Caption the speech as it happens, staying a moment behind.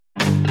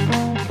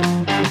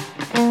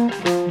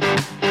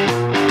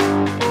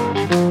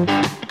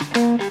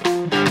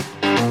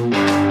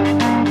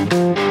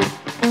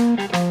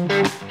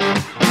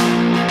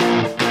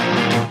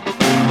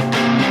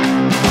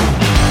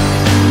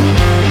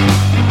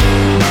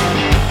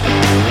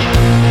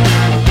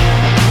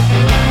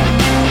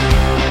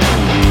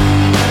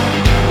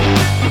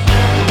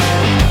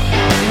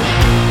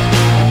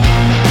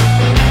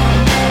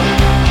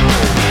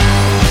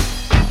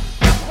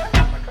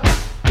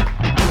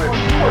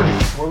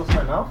Will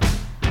Smith now?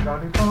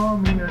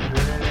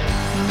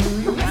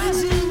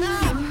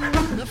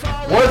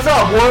 What's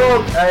up,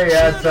 world? Hey,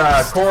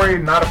 it's Corey,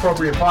 Not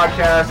Appropriate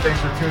Podcast. Thanks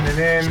for tuning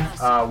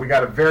in. We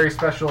got a very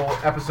special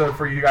episode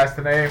for you guys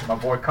today. My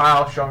boy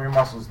Kyle, show me your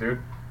muscles, dude.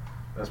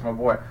 That's my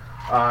boy.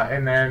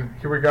 And then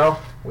here we go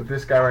with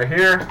this guy right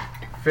here,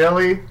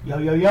 Philly. Yo,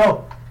 yo,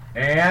 yo.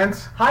 And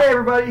Hi,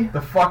 everybody.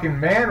 the fucking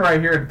man right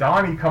here,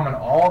 Donnie, coming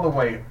all the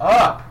way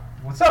up.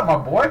 What's up, my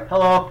boy?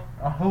 Hello.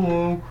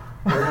 Hello.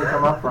 Where did you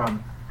come up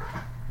from?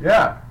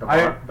 Yeah, The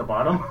bottom? the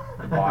bottom.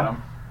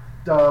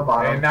 The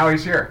bottom. And now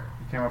he's here.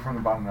 He came up from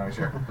the bottom, now he's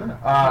here.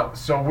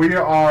 So we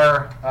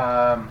are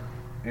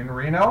in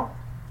Reno,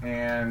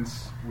 and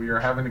we are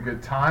having a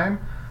good time.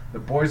 The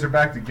boys are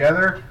back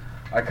together.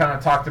 I kind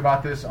of talked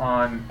about this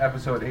on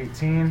episode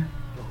 18,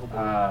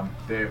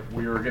 that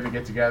we were going to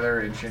get together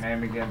and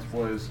shenanigans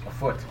was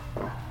afoot.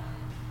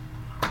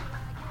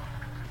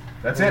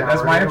 That's it.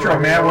 That's my intro,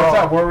 man. What's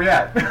up? Where are we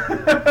at?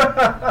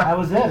 That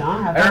was it,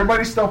 huh?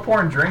 Everybody's still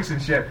pouring drinks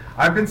and shit.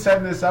 I've been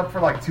setting this up for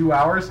like 2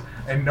 hours,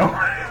 and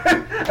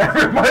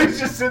everybody's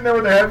just sitting there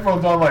with their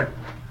headphones on, like.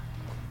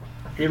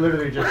 He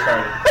literally just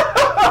started.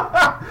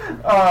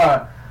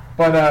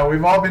 But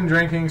we've all been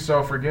drinking,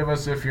 so forgive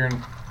us if you're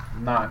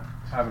not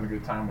having a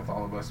good time with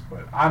all of us.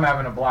 But I'm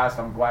having a blast.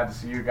 I'm glad to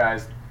see you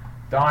guys.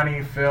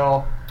 Donnie,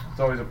 Phil, it's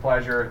always a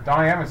pleasure.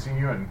 Donnie, I haven't seen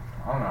you in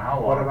I don't know how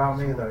long. What about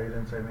me, though? You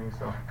didn't say me,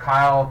 so.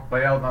 Kyle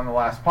bailed on the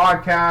last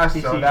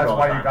podcast, so that's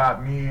why you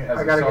got me as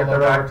I a gotta solo get that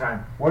guy.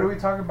 overtime. What do we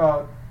talk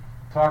about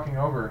talking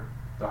over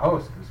the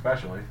host,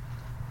 especially?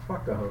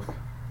 Fuck the host.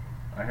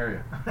 I hear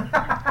you.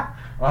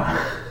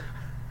 Why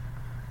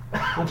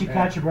don't you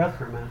catch your breath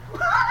for a minute?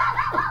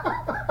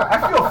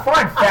 I feel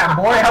fine, fat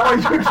boy. How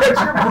about you catch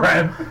your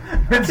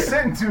breath? Been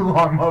sitting too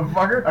long,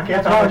 motherfucker. I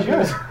can't That's talk all about it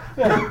shoes.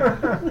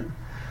 is.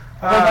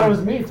 I thought it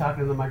was me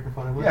talking to the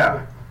microphone. It wasn't Yeah,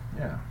 me.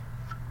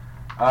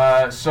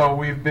 yeah. So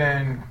we've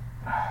been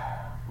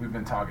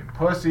talking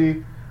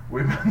pussy.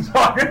 We've been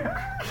talking.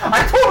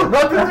 I told him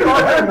not to do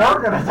that.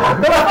 We're gonna talk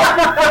about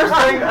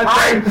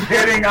I'm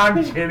kidding.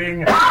 I'm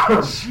kidding.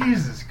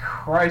 Jesus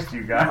Christ,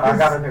 you guys. I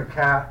got a new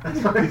cat.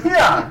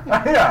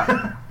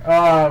 Yeah.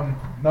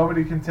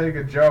 Nobody can take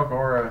a joke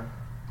or a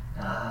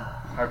A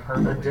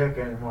hyperbole. dick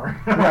anymore.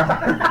 What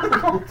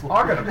I'm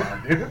talking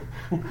about, dude.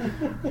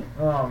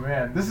 Oh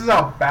man, this is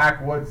how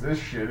backwoods this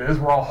shit is.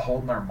 We're all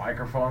holding our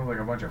microphones like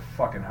a bunch of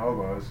fucking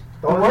hobos.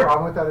 The only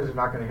problem with that is you're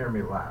not going to hear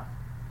me laugh.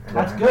 And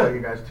That's I know good.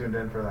 you guys tuned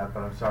in for that, but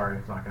I'm sorry,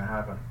 it's not going to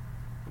happen.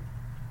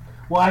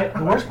 Well,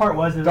 the worst part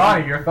was...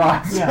 Donnie, your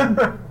thoughts?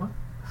 Yeah.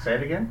 Say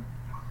it again?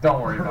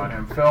 Don't worry about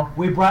him, Phil.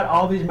 We brought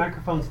all these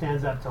microphone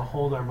stands up to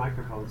hold our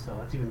microphones, so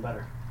that's even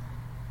better.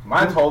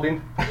 Mine's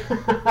holding.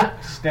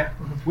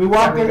 We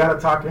walked You in... got to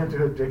talk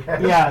into a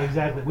dickhead. Yeah,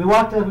 exactly. We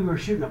walked in, we were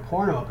shooting a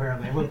porno,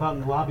 apparently. I went out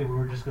in the lobby, we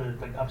were just going to,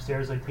 like,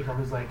 upstairs, like, take all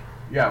these, like,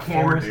 Yeah,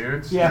 cameras. 4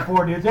 dudes. Yeah,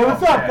 4 dudes. Hey,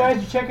 what's up, man. guys?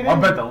 You checking in?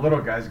 I'll bet the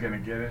little guy's gonna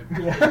get it.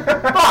 Yeah.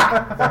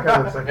 Fuck! That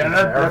guy looks like Yeah, he's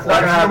that's an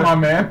not Air gonna Force. happen, my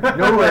man.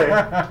 No way.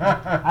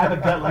 I have a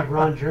gut like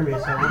Ron Jeremy, so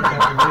it wouldn't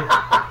happen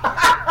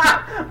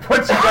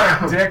But you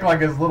got a dick like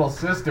his little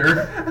sister.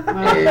 to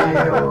me. I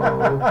don't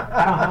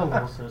have a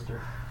little sister.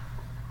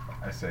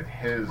 I said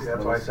his. See,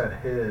 that's why I said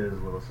his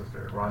little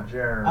sister, Ron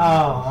Jeremy.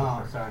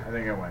 Oh, sorry. I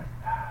think it went.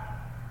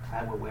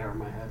 I went way over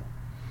my head.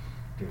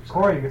 Dude,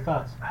 Corey, your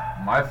thoughts?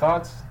 My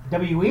thoughts?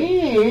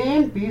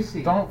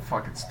 WNBC. Don't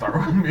fucking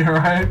start with me,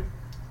 alright?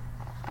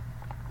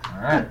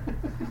 Alright.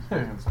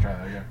 Let's try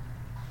that again.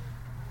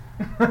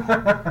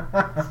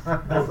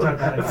 That's not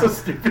bad. That's so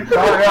stupid.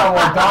 Oh, yeah,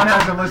 well, Don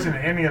hasn't listened to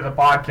any of the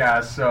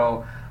podcasts,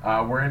 so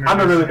we're introducing I'm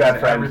a really him bad to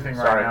friend. everything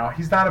Sorry. right now.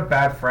 He's not a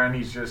bad friend,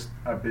 he's just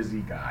a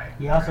busy guy.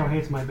 He also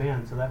hates my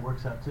band, so that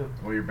works out too.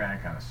 Well, your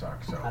band kind of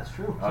sucks, so. That's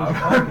true. So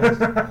is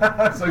your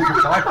podcast. So is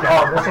your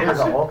podcast. Oh, this is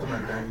the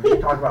ultimate thing. You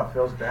talk about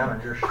Phil's band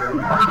and you're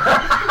shitting.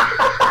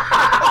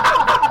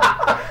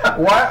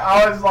 What?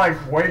 I was like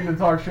waiting to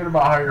talk shit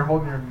about how you're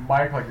holding your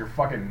mic like you're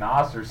fucking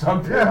Nos or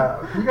something.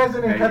 Yeah, you guys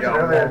didn't even Hey, catch it yo,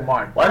 earlier.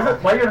 Mike. Why you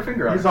got a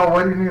finger on He's it? all,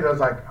 what do you need? I was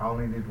like, I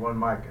only need one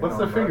mic. What's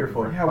And the I'm finger like,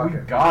 for? Yeah, fuck we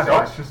it. got so,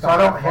 it. It's just so I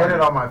not don't hit funny.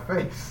 it on my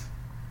face.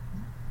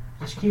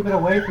 Just keep it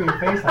away from your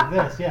face like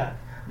this, yeah.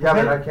 Yeah,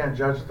 but I Pretend- can't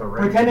judge the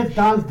range. Pretend it's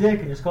Don's dick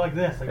and just go like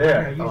this. Like, Yeah.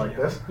 I usually like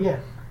do. this? Yeah.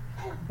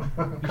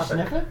 You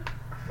sniff it?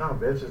 No,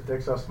 bitch, his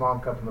dick's so small, I'm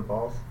cupping the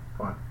balls.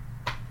 Come on.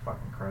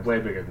 Fucking Christ. Way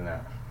bigger than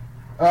that.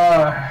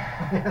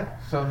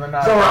 So then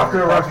So we're off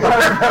to a rough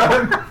start.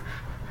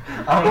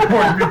 I don't know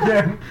where to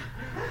begin.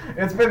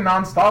 It's been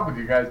nonstop with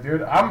you guys,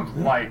 dude.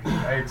 I'm like,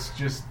 it's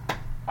just,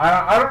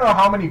 I don't know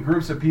how many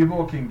groups of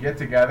people can get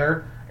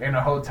together in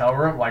a hotel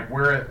room. Like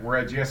we're at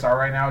GSR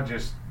right now,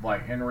 just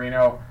like in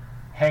Reno,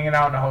 hanging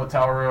out in a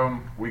hotel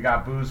room. We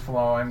got booze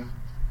flowing.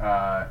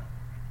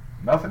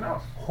 Nothing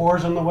else.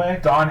 Whores on the way?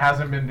 Don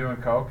hasn't been doing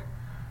coke.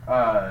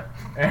 No.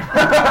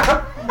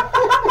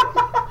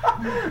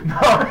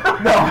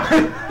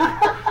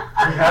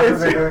 He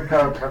hasn't been doing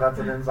coke, but that's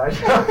an inside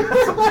joke.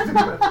 That's so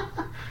stupid.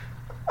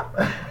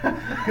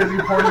 Because he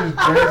poured his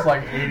drinks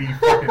like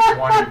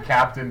 80-20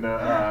 capped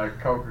into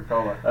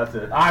Coca-Cola. That's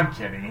it. I'm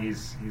kidding.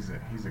 He's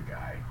a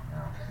guy.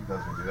 No, he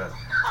doesn't do that.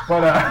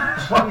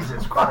 But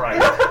Jesus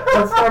Christ.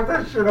 Let's start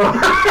that shit over.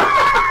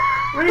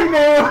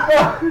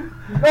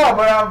 No,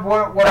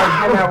 but what I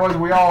was getting at was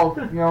we all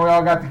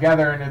got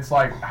together, and it's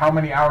like, how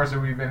many hours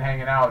have we been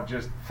hanging out,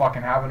 just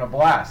fucking having a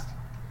blast?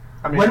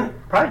 I mean,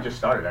 probably just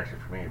started actually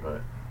for me,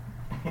 but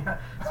Yeah,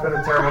 it's been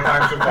a terrible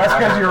time since That's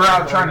because you were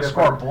out trying to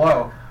score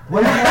blow.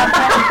 When was the last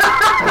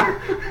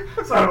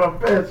time? Son of a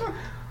bitch.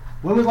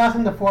 When was the last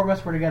time the four of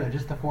us were together?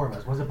 Just the four of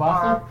us. Was it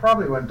Boston?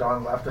 Probably when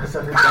Dawn left us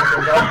every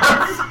Dunkin'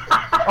 Donuts.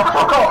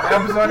 Oh,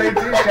 episode 18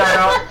 shout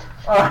out.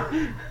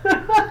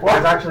 Well, I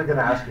was actually going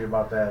to ask you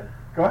about that.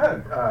 Go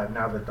ahead.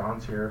 Now that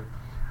Dawn's here.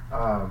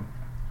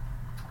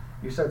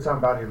 You said something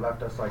about he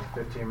left us like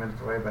 15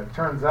 minutes away, but it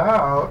turns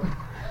out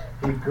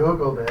he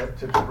Googled it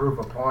to prove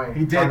a point.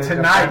 He did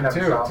tonight,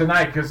 too.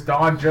 Tonight, because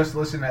Dawn just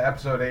listened to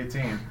episode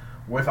 18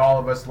 with all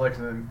of us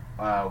listening,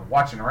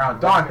 watching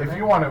around. Dawn, if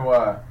you want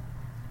to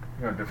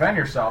defend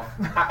yourself.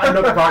 I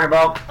know what you're talking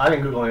about. I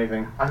didn't Google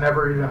anything. I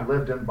never even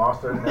lived in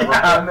Boston. Never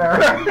been there.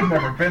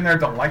 Never been there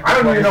to like the I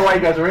don't even place. know why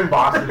you guys are in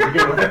Boston to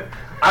begin with.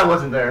 I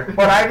wasn't there.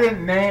 But I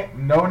didn't name,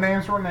 no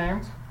names were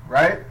named,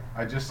 right?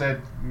 I just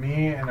said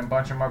me and a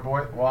bunch of my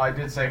boys. Well, I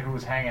did say who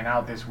was hanging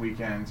out this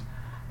weekend,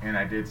 and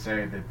I did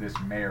say that this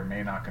may or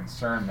may not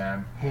concern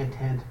them. Hint,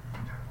 hint.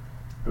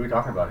 Who are we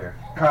talking about here?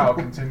 Kyle,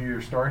 continue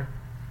your story.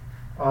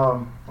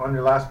 On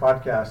your last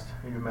podcast,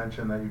 you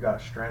mentioned that you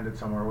got stranded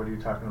somewhere. What are you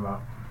talking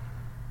about?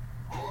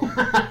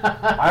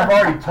 I've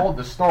already told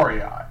the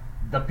story.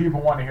 The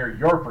people want to hear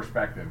your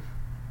perspective.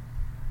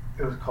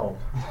 It was cold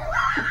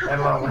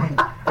and lonely.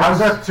 I was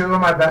with two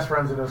of my best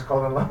friends, and it was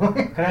cold and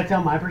lonely. Can I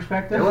tell my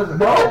perspective? It wasn't.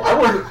 No, I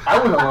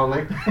wasn't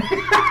lonely. Wait,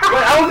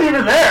 I wasn't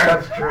even there.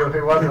 That's true. He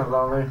wasn't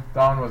lonely.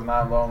 Dawn was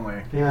not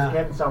lonely. He was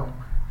getting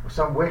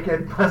some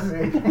wicked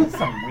pussy.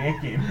 Some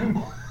wicked.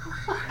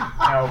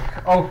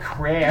 Oh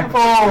crap.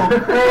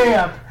 Oh,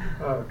 crap.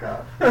 Oh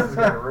god, this is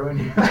gonna ruin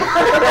you.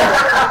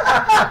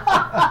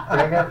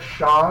 Dang it,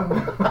 Sean.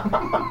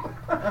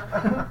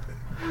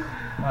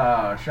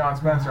 Sean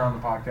Spencer on the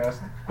podcast.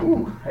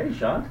 Ooh, hey,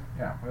 Sean.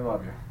 Yeah, we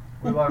love you.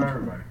 We love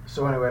everybody.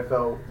 So anyway,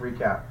 Phil,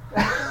 recap.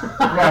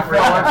 Yeah,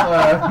 Phil,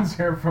 let's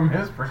hear from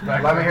his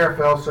perspective. Let me hear,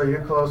 Phil. So you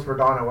closed for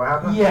Donna. What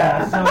happened?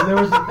 Yeah, so there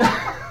was...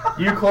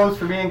 You closed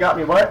for me and got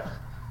me what?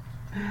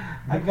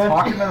 I got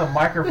Talking to the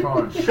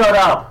microphone. Shut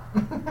up.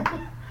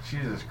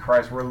 Jesus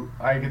Christ,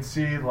 I could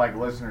see like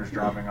listeners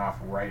dropping off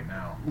right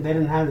now. They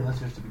didn't have any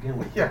listeners to begin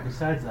with. Yeah.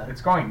 Besides that. It's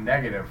going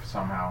negative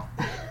somehow.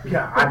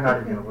 Yeah, I'm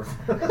not even gonna listen.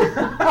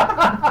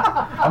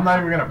 I'm not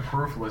even gonna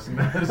proof listen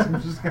to this. I'm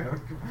just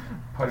gonna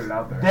put it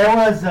out there. There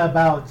was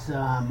about,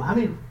 how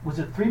many, was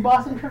it 3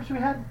 Boston trips we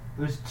had?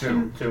 It was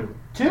two.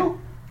 Two.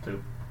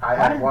 I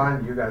had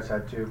one. You guys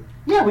had two.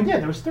 Yeah, we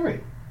did. There was 3.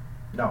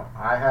 No,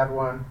 I had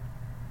one.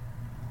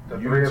 The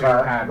You three of two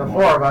us, had the one.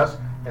 4 of us,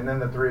 and then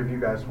the 3 of you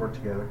guys worked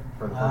together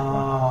for the first one.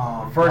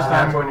 Oh. The first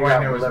That's time when we you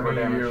went, got it was liver me,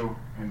 damage. you,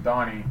 and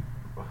Donnie,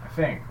 I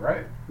think,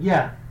 right?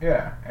 Yeah.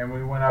 Yeah, and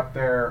we went up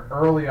there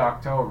early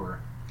October.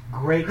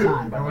 Great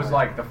time, by It the was way.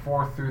 like the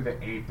 4th through the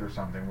 8th or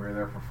something. We were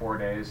there for 4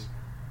 days,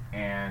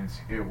 and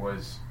it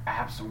was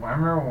absolutely. I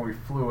remember when we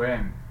flew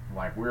in,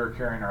 like we were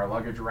carrying our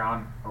luggage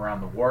around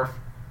the wharf.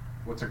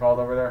 What's it called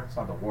over there? It's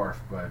not the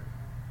wharf, but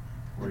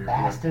where you're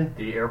Baston.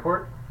 The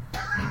airport?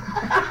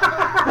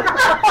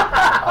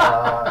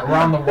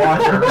 around the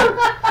water,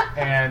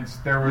 and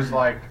there was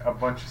like a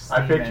bunch of.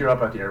 I picked steam you and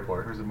up at the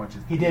airport. There was a bunch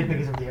of. He did steam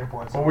because and- of the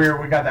airport. Well,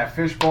 we got that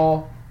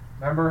fishbowl.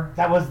 Remember?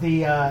 That was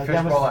the, that was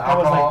Fishbowl of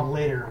alcohol. like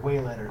later, way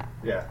later.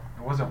 Yeah.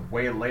 It wasn't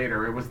way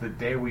later. It was the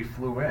day we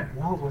flew in.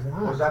 No, it was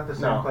not. Was that the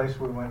same No. place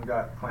we went and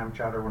got clam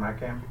chowder when I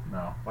came?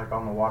 No. Like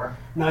on the water?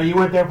 No, you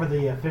went there for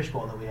the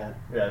fishbowl that we had.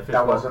 Yeah. The That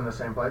fishbowl. wasn't the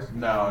same place?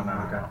 No,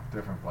 Okay.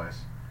 different place.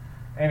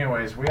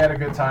 Anyways, we had a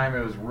good time.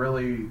 It was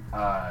really,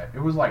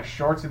 it was like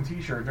shorts and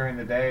t-shirt during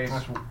the day,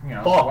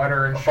 Fall.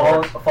 sweater and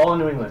fall, shorts. fall in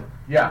New England.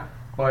 Yeah,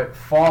 but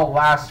fall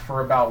lasts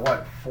for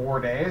about 4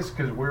 days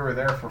because we were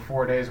there for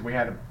 4 days. We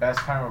had the best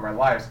time of our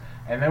lives,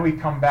 and then we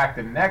come back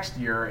the next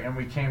year, and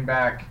we came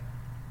back.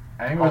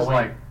 I think it was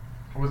Halloween.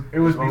 it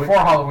was Halloween? before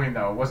Halloween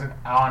though. It wasn't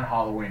on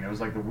Halloween. It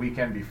was like the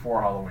weekend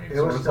before Halloween. It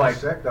So was still like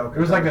sick, though, 'cause it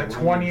was like there the was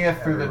 20th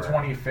weeds through the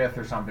everywhere. 25th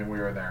or something. We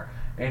were there,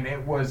 and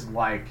it was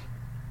like.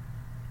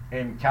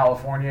 In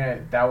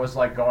California, that was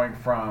like going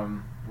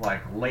from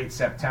like late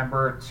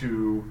September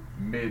to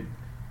mid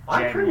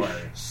I'm pretty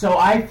January. So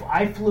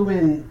I flew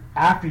in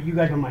after you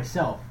guys went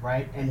myself,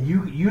 right? And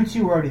you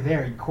two were already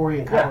there. Corey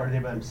and Kyle Yeah. were already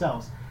there by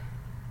themselves.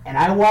 And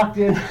I walked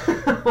in.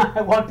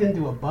 I walked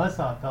into a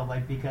buzzsaw. It felt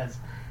like because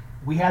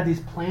we had these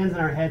plans in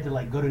our head to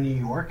like go to New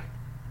York.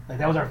 Like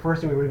that was our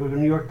first thing. We were going to go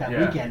to New York that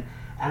Yeah. weekend.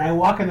 And I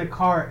walk in the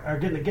car, or I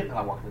walk in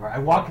the car. I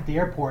walk at the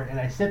airport, and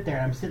I sit there.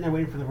 And I'm sitting there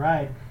waiting for the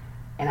ride.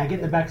 And I get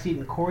in the back seat,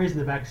 and Corey's in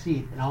the back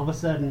seat. And all of a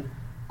sudden,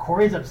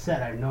 Corey's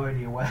upset. I have no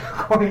idea why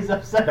Corey's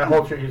upset. That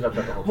whole trip, he was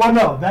upset the whole trip. Well,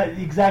 no, that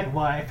exactly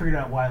why I figured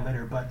out why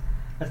later. But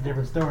That's a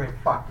different story.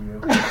 Fuck you.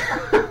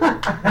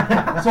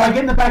 So I get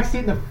in the back seat,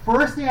 and the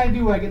first thing I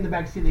do when I get in the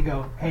back seat, they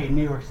go, "Hey,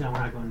 New York's down. We're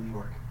not going to New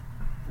York."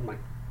 I'm like,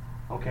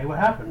 "Okay, what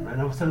happened?" And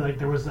all of a sudden,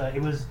 like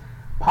it was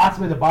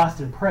possibly the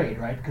Boston Parade,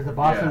 right? Because the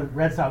Boston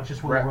Red Sox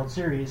just won the World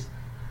Series,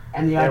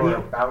 and the They were idea,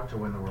 about to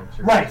win the World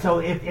Series. right? So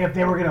if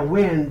they were going to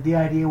win, the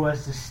idea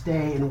was to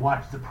stay and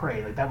watch the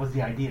parade. Like that was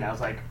the idea. And I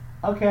was like,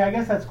 "Okay, I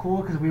guess that's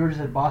cool," because we were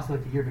just at Boston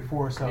like the year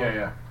before. So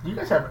Yeah. You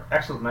guys have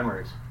excellent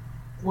memories.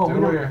 well, we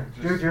Dude,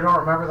 don't. Dude, you don't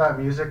remember that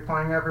music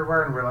playing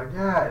everywhere? And we're like,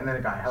 yeah, and then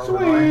it got hella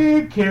annoying.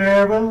 Sweet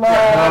Caroline.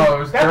 No, it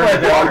was That dirty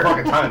played all water. the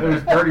fucking time. It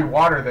was dirty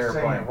water they were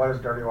Sing playing. it. What is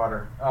Dirty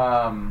Water?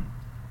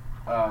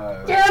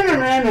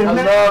 I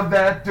love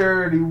that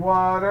dirty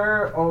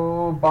water.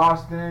 Oh,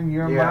 Boston,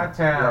 you're Yeah. my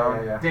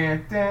town. Yeah.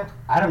 Dun, dun,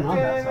 I don't know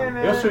that song.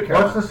 It was Sweet What's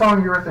Caroline. the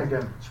song you were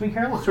thinking? Sweet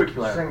Caroline. Sweet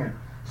Caroline. Sing it.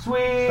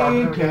 Sweet Stop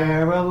it again.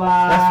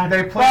 Caroline.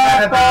 They played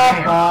that at the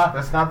game.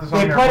 That's not the song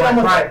They they're played playing.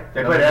 almost- Right.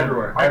 They played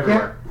everywhere. I Everywhere.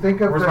 can't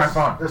think of Where's my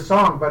phone? the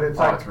song, but it's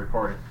Oh, like it's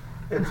recording.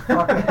 it's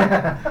fucking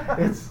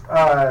it's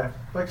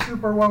like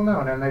super well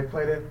known, and they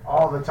played it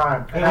all the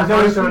time. It And was that's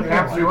always also Sweet it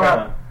amps you Caroline.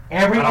 up.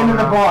 Every I don't end of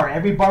the know. bar,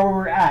 every bar we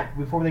were at,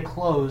 before they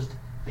closed,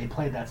 they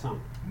played that song.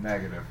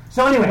 Negative.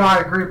 So anyway, No, I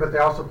agree, but they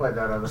also played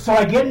that other. so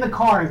I get in the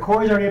car, and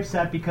Corey's already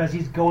upset because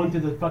he's going through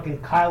the fucking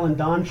Kyle and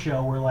Don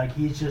show where, like,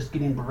 he's just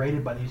getting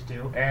berated by these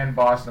two. And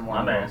Boston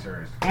won the My World man.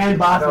 Series. And I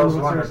Boston was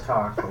was one to first.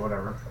 talk, but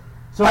whatever.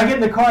 So I get in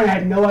the car, and I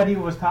had no idea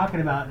what I was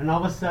talking about, and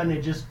all of a sudden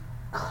it just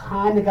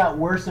kind of got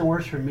worse and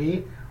worse for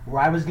me,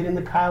 where I was getting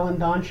the Kyle and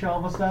Don show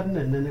all of a sudden,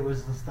 and then it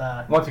was just,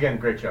 Once again,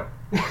 great show.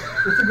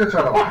 It's a good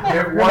show.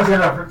 It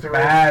wasn't a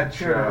bad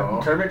show.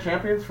 Tournament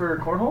champions for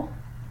cornhole.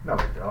 No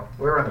big deal.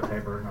 We were in the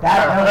paper. No.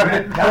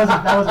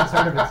 that was a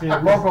sort of it, too.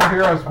 Local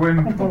heroes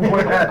win.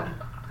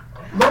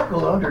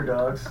 Local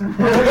underdogs.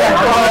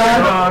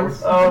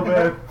 Underdogs. Oh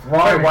man.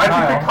 Why? Why'd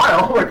you pick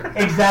Kyle?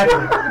 Exactly.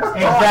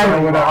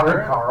 Whatever.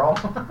 Robert Carl.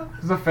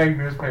 This is a fake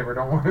newspaper.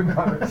 Don't worry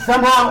about it.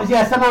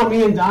 Somehow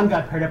me and Don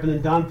got paired up, and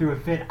then Don threw a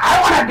fit. I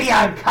want to be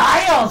on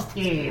Kyle's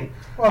team.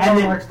 Well, And Don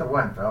then- likes to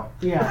win, Phil.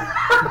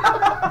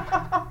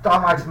 Yeah,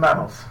 Don likes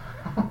medals.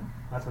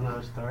 that's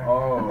another story.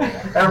 Oh.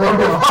 Everyone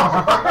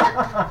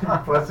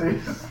was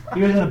pussies.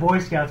 He was in the Boy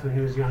Scouts when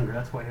he was younger.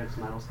 That's why he had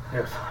some medals.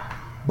 Yes.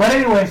 But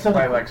anyway, so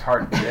My the, leg's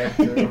hard dick.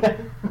 too.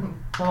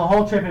 so the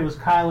whole trip it was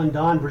Kyle and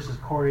Don versus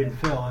Corey and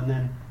Phil, and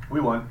then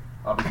We won,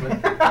 obviously.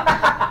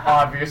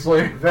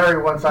 Obviously. Very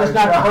just one-sided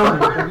not show. closing.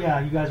 But yeah,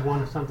 you guys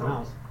wanted something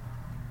else.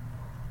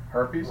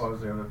 Herpes? What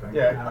was the other thing?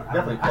 Yeah,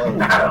 definitely close.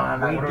 What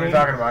are we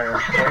talking about here?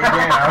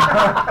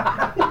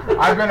 Weight gain?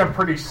 I've been a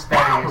pretty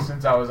steady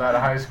since I was out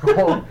of high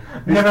school.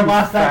 These Never two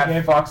lost that, fat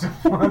kid. fucks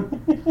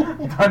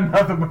have done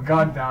nothing but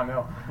gone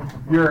downhill.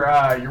 Your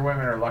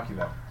women are lucky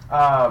though.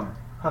 Huh.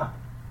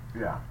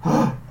 Yeah.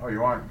 Oh,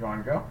 you want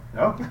to go?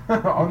 No?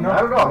 Oh no.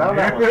 Not at all. Not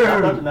that one.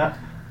 Not touching that.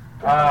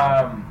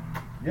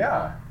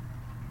 Yeah.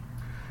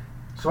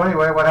 So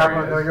anyway, what There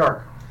happened he in is. New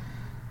York?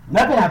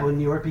 Nothing happened in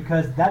New York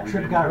because that We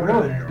trip didn't got go to New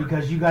ruined York.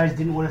 because you guys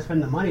didn't want to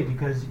spend the money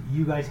because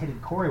you guys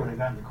hated Corey when I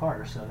got in the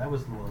car. So that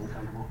was a little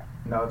uncomfortable.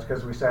 No, it's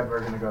because we said we were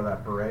going to go to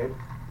that parade,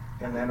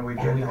 and then we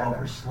And didn't. we and then-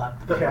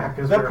 overslept. Yeah,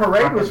 'cause The we were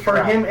parade fucking was for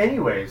trapped. him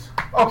anyways.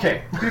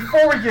 Okay.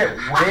 Before we get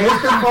way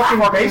Mr.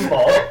 fucking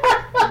baseball.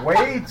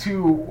 way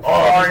too Oh,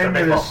 far Mr. into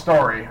Baseball. this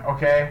story,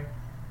 okay?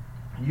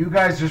 You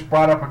guys just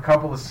brought up a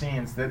couple of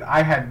scenes that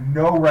I had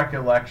no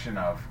recollection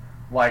of.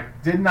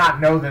 Like, did not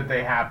know that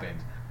they happened.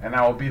 And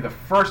I will be the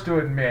first to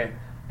admit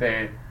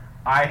that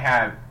I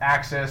had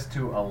access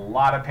to a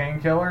lot of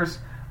painkillers.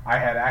 I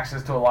had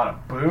access to a lot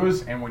of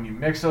booze. And when you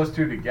mix those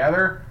two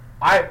together,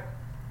 I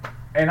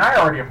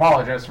already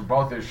apologized for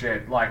both this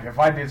shit. Like, if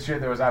I did shit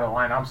that was out of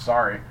line, I'm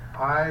sorry.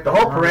 The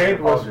whole parade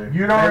was-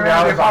 You don't Maybe I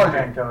remember the was on apology.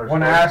 painkillers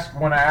When first.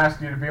 I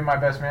asked you to be my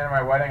best man at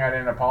my wedding, I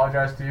didn't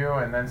apologize to you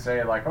and then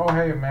say like, "Oh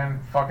hey man,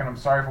 fucking I'm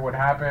sorry for what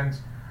happened.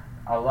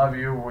 I love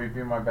you. Will you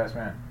be my best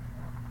man?"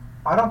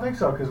 I don't think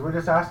so, because we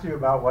just asked you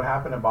about what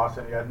happened in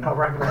Boston. You had no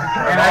recollection.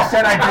 And I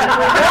said I didn't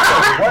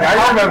remember. What?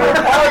 I remember.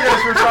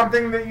 Apologize for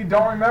something that you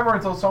don't remember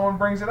until someone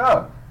brings it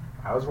up.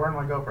 I was wearing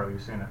my GoPro.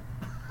 You've seen it.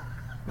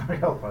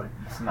 Real funny.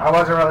 not- I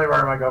wasn't really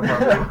wearing my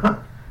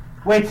GoPro.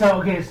 Wait, so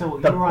okay, so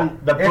you were on.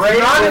 The It's parade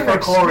not was an for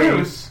Corey.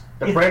 excuse.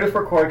 The parade was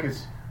for Corey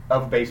because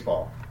of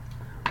baseball.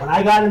 When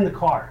I got in the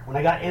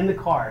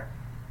car,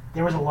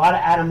 there was a lot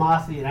of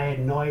animosity, and I had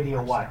no idea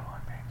why.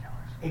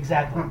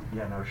 Exactly.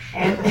 yeah, no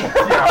shit. And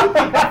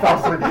I fell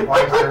asleep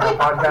twice during the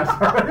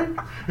podcast already.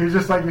 He's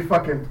just like, you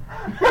fucking...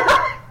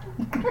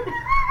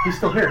 He's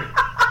still here.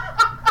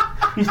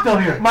 he's still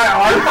here. My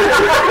arm,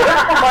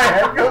 my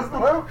head goes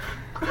limp.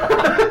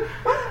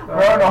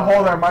 We're on a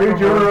hold our microphone.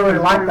 Dude, you really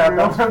like that.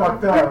 That's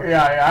fucked up.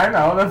 Yeah, I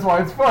know. That's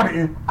why it's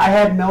funny. I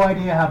had no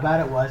idea how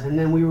bad it was, and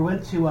then we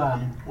went to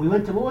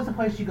what was the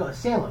place you go?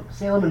 Salem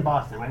in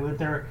Boston. I went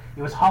there.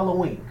 It was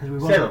Halloween because we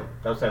went Salem.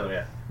 That was Salem,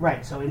 yeah.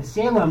 Right. So in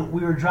Salem,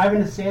 we were driving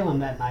to Salem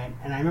that night,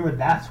 and I remember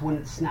that's when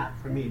it snapped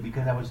for me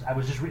because I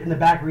was just in the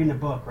back reading a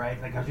book,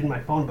 right? Like I was reading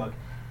my phone book,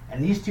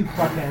 And these two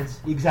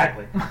fuckheads,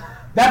 exactly.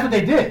 That's what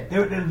they did. They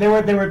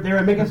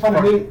were making fun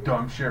of me.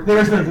 Dumb shit. They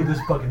were saying, this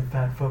fucking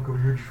fat fuck over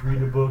here just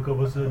reading a book all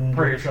of a sudden.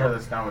 Pretty sure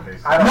that's not what they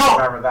said. I don't No.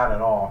 remember that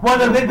at all. Well,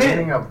 they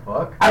Reading a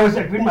book? I was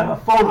like reading my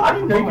phone. I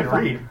didn't know you my could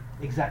phone. read.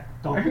 Exactly.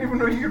 I Don't. didn't even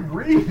know you could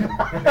read.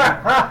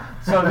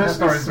 So this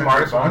story's been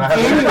Smartest one I've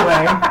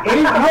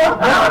Anyway,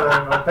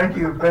 no, Thank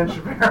you, Ben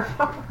Shapiro.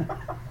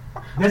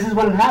 this is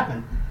when it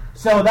happened.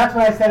 So that's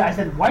what I said. I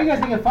said, why are you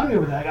guys making fun of me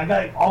with that? I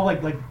got all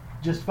like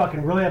just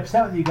fucking really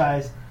upset with you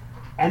guys.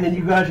 And then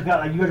you guys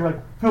were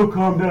like, Phil,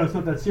 calm down. It's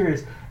not that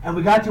serious. And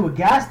we got to a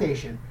gas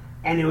station,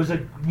 and it was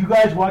like you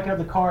guys walked out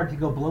of the car to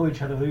go blow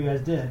each other. What you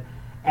guys did,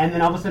 and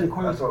then all of a sudden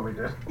Corey That's goes,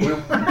 what we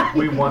did.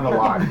 We won a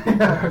lot.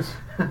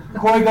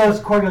 Corey goes,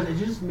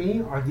 is it just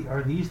me?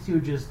 Are these two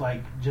just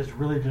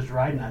really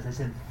riding us? I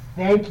said,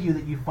 thank you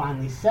that you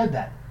finally said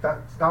that.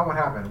 That's not what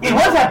happened. It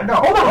was happening. No,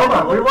 Hold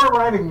on. We weren't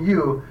riding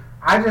you.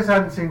 I just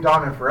hadn't seen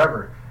Don in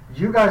forever.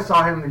 You guys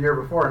saw him the year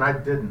before, and I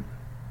didn't.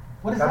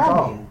 What does That's that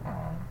all. mean?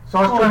 So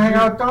I was Oh, trying to hang you-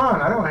 out with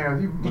Don. I don't hang out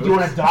with you. Did you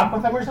want to dock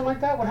with them or something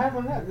like that? What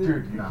happened with that?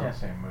 Dude, you No. can't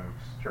say moves.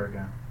 Sure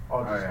again.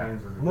 All it just yeah.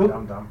 means is Moop?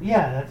 dum-dum.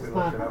 Yeah, that's We not.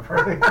 looked it up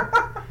earlier.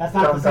 That's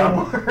not the same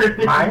Dum-dum.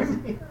 word.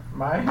 Mine?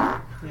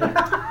 Mine?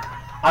 Yeah.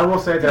 I will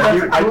say that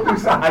That's a cool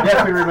sound. I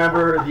definitely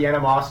remember the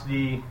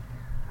animosity.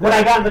 When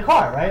I got in the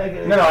car, right?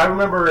 Like, No, I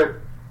remember it,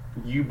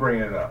 you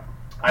bringing it up.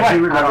 I Right.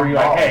 do remember I don't you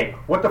like, know. hey,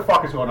 what the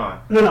fuck is going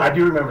on? No, I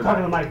do remember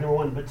talking that. to Mike, number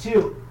one, but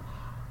two.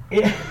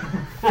 It,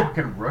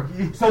 Fucking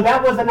rookie. so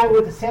that was the night we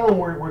went to Salem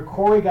where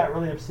Corey got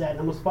really upset and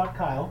almost fought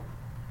Kyle,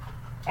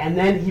 and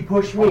then he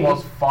pushed me.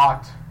 Almost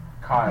fought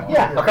Kyle.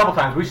 Yeah. A couple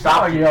times we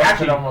stopped Oh, you. you also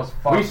Actually, almost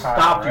fought we Kyle,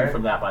 stopped you right?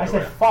 from that. By I the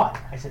said way, fought.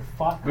 I said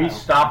fought. we Kyle.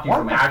 stopped you What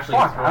from the actually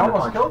fuck? I throwing the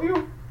almost punch. killed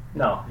you?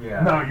 No.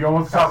 Yeah. No, you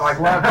almost Something like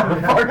slapped that.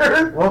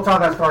 motherfucker. We'll tell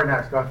that story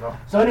next. Go ahead, Phil.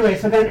 So anyway,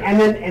 so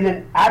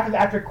then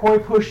after Corey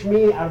pushed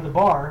me out of the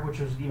bar, which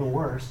was even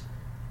worse.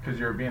 Because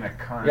you were being a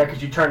cunt. Yeah,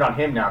 because you turned on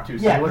him now too.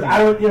 So Yeah, he 'cause wasn't-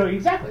 I was,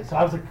 exactly. So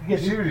I was like, You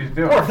see what he's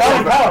doing. Poor Phil,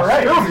 Phil,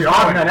 right? Phil's the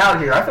odd man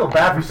out here. I feel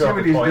bad for You see Phil at what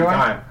this he's point in doing?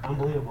 time.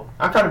 unbelievable.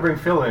 I'm trying to bring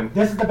Phil in.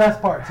 This is the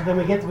best part. So then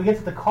we get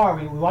to the car.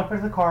 We walk back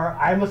to the car.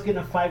 I almost get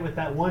in a fight with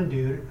that one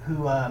dude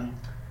who I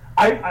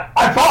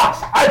box,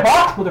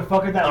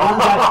 motherfucker. That one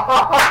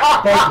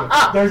guy. Thank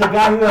you. There's a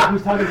guy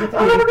who's talking to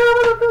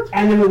me,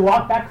 and then we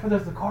walk back for the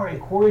car, and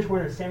Corey's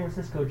wearing a San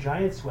Francisco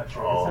Giants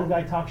sweatshirt, and some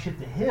guy talks shit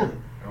to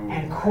him,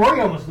 and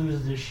Corey almost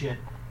loses his shit.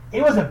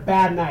 It was a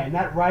bad night, and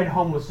that ride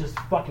home was just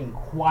fucking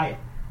quiet.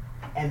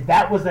 And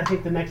that was, I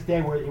think, the next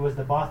day where it was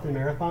the Boston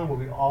Marathon, where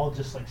we all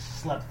just like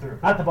slept through.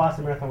 Not the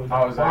Boston Marathon.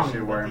 I was bombing, actually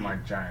but wearing the- my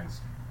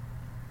Giants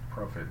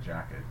Profit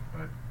jacket,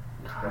 but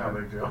No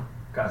big deal.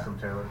 Got some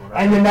tailored whatever.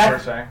 And then Per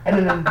that, se. and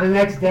then the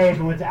next day, we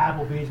went to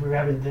Applebee's. We were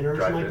having dinner or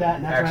something like that.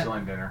 And that's when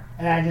excellent dinner.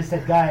 and I just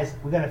said, guys,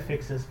 we gotta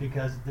fix this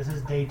because this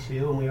is day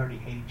 2 and we already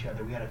hate each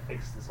other. We gotta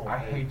fix this whole I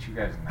thing. hate you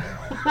guys in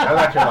general. That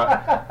was actually a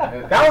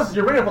lot. That was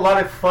you're bringing up a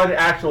lot of fun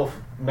actual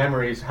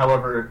memories.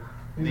 However,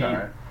 He's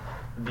alright.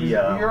 You're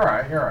You're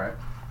alright. You're alright.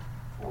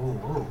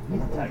 Whoa,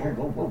 he's a tiger.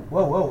 Whoa,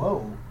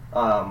 whoa,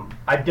 Whoa.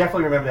 I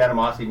definitely remember the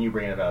animosity and you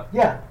bringing it up.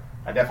 Yeah.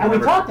 I definitely And we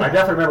remember. talked I about it.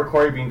 definitely remember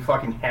Corey being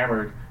fucking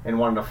hammered and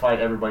wanting to fight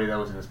everybody that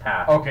was in his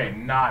path. Okay,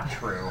 not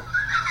true.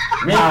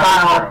 Me and not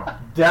Kyle true.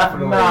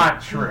 definitely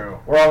Not true.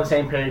 we're on the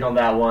same page on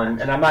that one,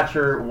 and I'm not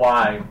sure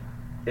why,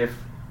 if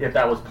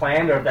that was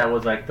planned or if that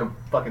was like to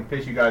fucking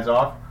piss you guys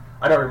off.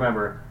 I don't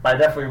remember, but I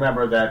definitely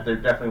remember that there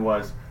definitely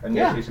was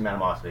initially some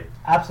animosity.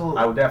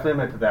 Absolutely. I would definitely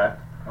admit to that.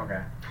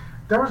 Okay.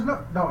 There was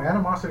no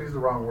animosity is the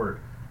wrong word.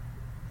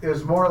 It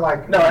was more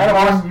like No, when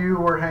animosity- you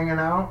were hanging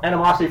out.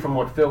 Animosity from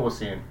what Phil was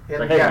seeing. It's And,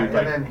 like, hey, yeah, dude,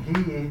 like, and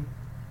then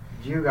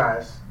you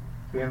guys,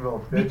 being little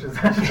bitches.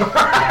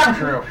 Not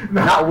true.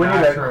 not winning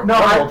Not that. true. No,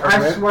 football I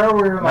tournament, swear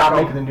we were in not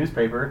like making the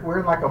newspaper. we were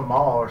in like a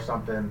mall or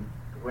something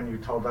when you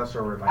told us,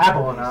 or we were like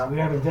pulling Applebee's. up. We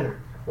were having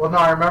dinner. Well, no,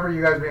 I remember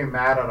you guys being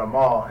mad at a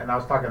mall, and I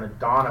was talking to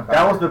Don about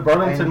That it. was the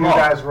Burlington and Mall. You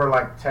guys were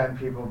like 10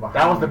 people behind.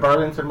 That was the me.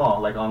 Burlington Mall,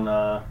 like on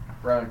the.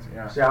 Burlington,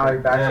 yeah. See how he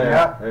backs me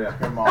up? yeah.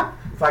 Good mall.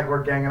 It's like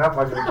we're ganging up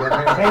like we're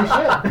getting Same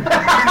shit.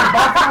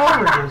 Boston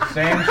over again.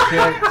 Same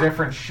shit,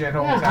 different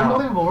shithole Yeah, it's town.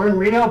 unbelievable. We're in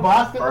Reno,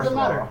 Boston. First Doesn't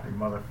of matter. all, you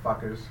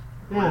motherfuckers.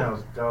 Yeah.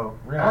 Reno's dope.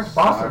 Reno Boston's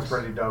sucks.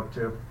 pretty dope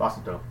too.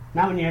 Boston though.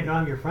 Not when you don't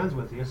have your friends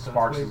with you. So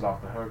Sparks it's is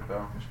off the hook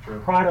though. It's true.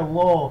 Pride of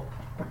Lowell.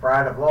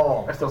 Pride of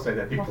Lowell. I still say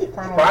that, people.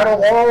 Pride of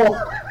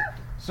Lowell.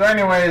 So,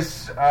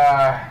 anyways,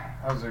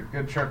 that was a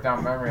good trip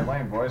down memory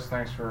lane, boys.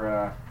 Thanks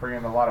for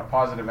bringing a lot of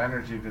positive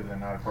energy to the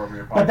Not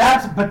Appropriate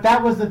podcast. But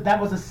that was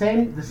the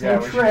same yeah,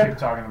 we should trip. keep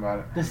talking about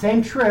it. The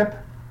same trip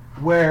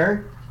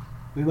where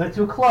we went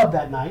to a club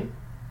that night,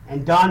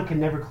 and Don can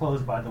never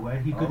close. By the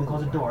way, he couldn't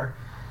close a door.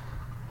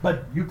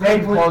 But You couldn't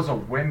thankfully- close a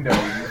window,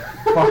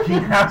 you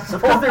fucking asshole.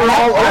 Because they were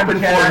all I'm open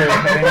for kidding, me.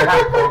 I'm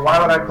kidding. Why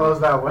would I close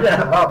that window?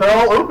 Yeah, they're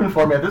all open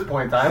for me at this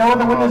point in time. Some of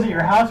the windows at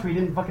your house where you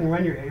didn't fucking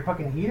run your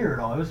fucking heater at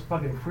all. It was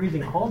fucking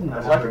freezing cold in that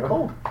It's house. electric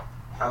cold.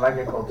 I like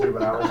it cold too,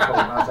 but I was cold.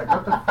 And I was like,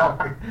 what the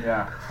fuck?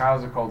 Yeah,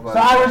 Kyle's a cold So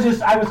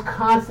blooded. I was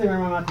constantly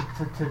running out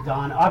to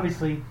Don.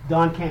 Obviously,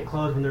 Don can't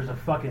close when there's a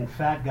fucking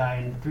fat guy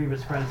and three of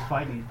his friends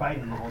fighting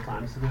him the whole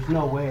time. So there's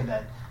no way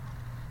that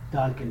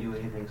Don can do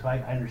anything. So I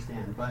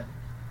understand. But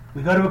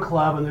we go to a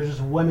club and there's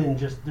just women.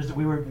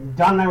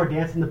 Don and I were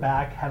dancing in the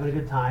back, having a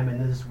good time,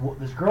 and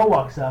this girl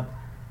walks up,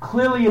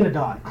 clearly into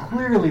Don,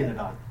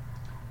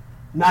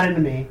 not into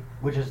me,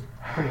 which is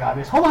pretty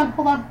obvious. Hold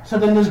on. So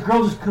then this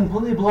girl just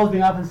completely blows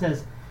me off and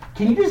says,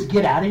 "Can you just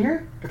get out of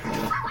here?"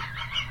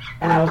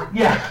 And I was,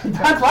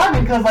 Don's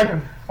laughing because like,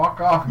 Fuck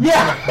off.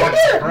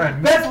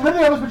 friend. That's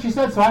literally almost what she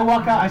said. So I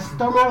walk out, I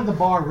storm out of the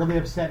bar really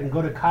upset and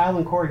go to Kyle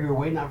and Corey who were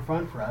waiting out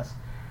front for us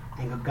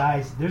and go,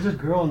 "Guys, there's this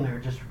girl in there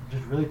just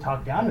really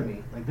talked down to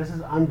me. Like, this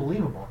is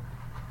unbelievable."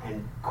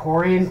 And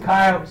Corey and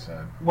Kyle,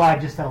 well, I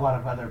just said a lot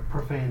of other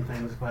profane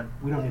things, but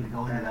we don't need to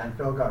go into that. And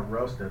Phil got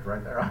roasted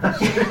right there on the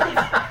street.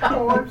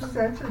 Oh, I'm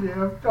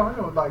sensitive.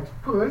 Donald likes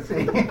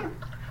pussy.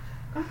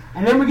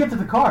 And then we get to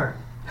the car.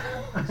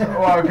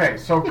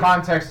 So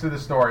context to the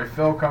story.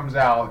 Phil comes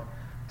out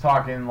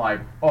talking like,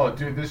 "Oh,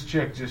 dude, this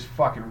chick just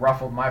fucking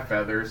ruffled my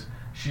feathers.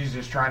 She's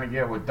just trying to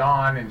get with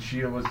Don," and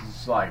she was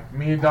just like,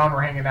 me and Don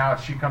were hanging out.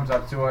 She comes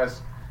up to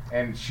us,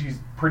 and she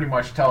pretty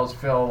much tells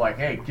Phil like,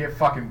 "Hey, get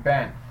fucking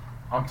bent.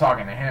 I'm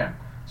talking to him."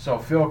 So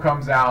Phil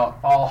comes out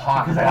all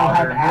hot and Because I don't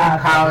bothered. Me have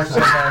and Kyle are abs.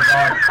 sitting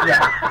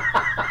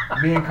there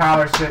going, Me and Kyle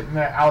are sitting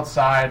there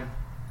outside.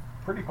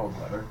 Pretty cold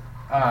weather.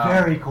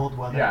 Very cold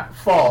weather. Yeah.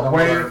 Fall.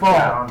 Waiting for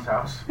Don's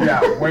house.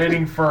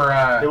 waiting for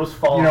It was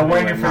fall.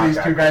 waiting for Not these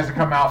that two guys cold. to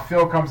come out.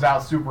 Phil comes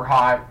out super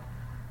hot.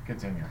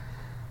 Continue.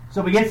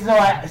 So we get to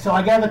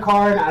I get in the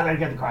car and I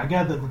get in the car. I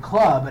get to the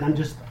club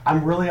and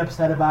I'm really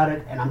upset about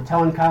it. And I'm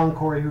telling Kyle and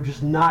Corey who are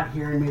just not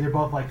hearing me. They're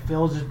both like,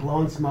 Phil's just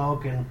blowing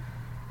smoke and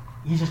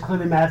he's just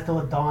clearly mad still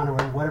at Dawn or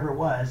whatever it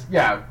was.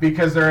 Yeah,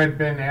 because there had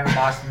been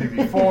animosity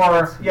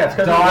before. Yeah, it's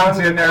 'cause Dawn's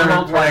of the in there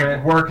Arnold like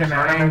tournament. working an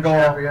Tournament angle,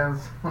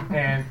 champions.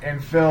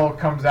 and Phil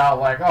comes out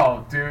like,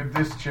 "Oh, dude,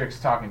 this chick's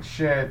talking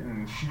shit,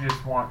 and she just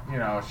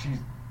she's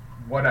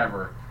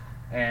whatever."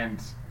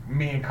 And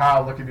me and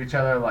Kyle look at each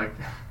other like,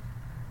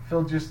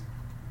 "Phil, just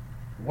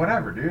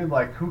whatever, dude.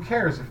 Like, who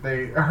cares if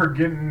they are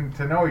getting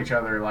to know each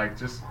other? Like,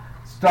 just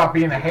stop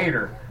being a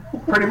hater."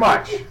 Pretty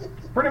much,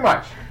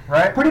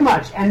 right? Pretty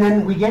much. And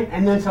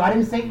then so I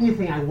didn't say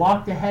anything. I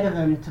walked ahead of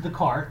them to the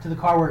car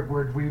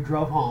where we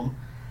drove home.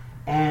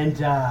 And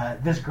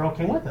this girl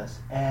came with us.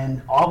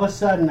 And all of a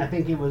sudden, I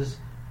think it was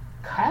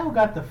Kyle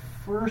got the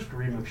first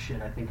ream of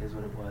shit, I think is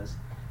what it was.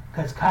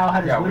 Because Kyle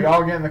had his Yeah, we window-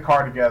 all get in the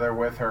car together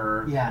with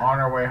her Yeah. on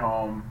our way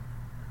home,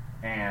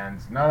 and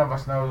none of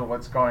us knows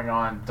what's going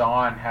on.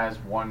 Dawn has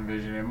one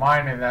vision in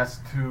mind, and that's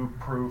to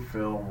prove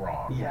Phil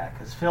wrong. Yeah,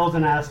 because Phil's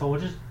an asshole,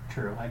 which is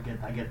true. I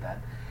get that.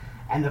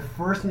 And the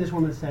first thing this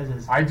woman says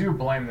is, I do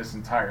blame this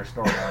entire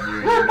story on you.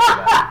 You know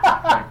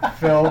that. Like,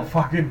 Phil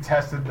fucking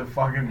tested the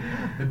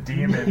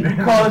demon. "You and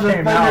call it it a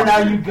came thunder, out. now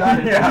you got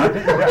it." Yeah,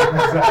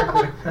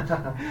 exactly.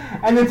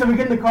 And then so we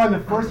get in the car, and the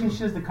first thing she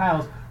says to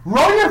Kyle is,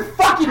 "Roll your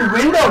fucking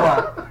window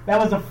up." That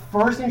was the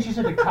first thing she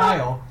said to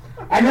Kyle.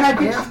 And then I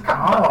think Yes,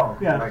 Kyle.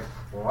 Yeah. Like,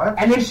 what?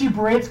 And then she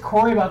berates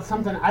Corey about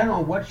something. I don't know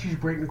what she's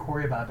berating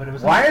Corey about, but it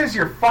was Why is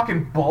your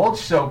fucking bulge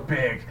so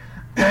big?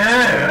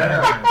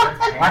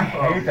 I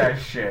hate that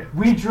shit.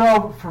 We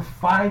drove for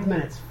 5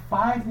 minutes.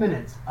 5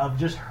 minutes of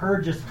just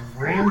her just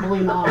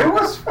rambling on.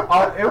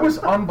 It was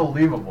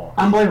unbelievable.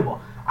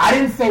 Unbelievable. I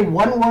didn't say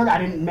one word. I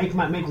didn't make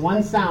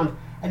one sound.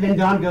 And then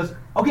Don goes,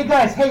 "Okay,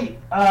 guys, hey,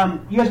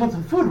 you guys want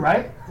some food,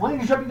 right? Why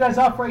don't you drop you guys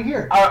off right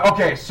here?"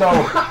 Okay, so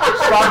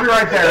stop you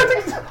right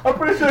there. I'm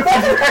pretty sure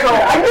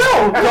I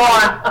know.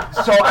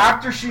 Dawn. So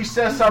after she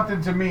says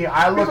something to me,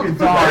 I look at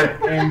Dawn,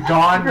 and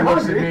Dawn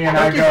looks at me, and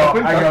I go,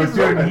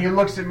 dude. And he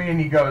looks at me, and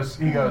he goes,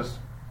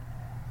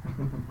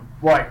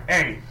 like,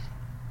 "Hey,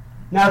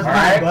 Now it's all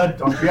fine, right, bud.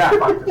 Don't Yeah.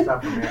 fuck this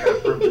up for me. I gotta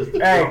prove this to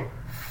hey, Phil.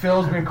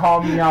 Phil's been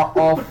calling me out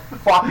all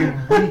fucking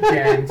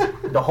weekend.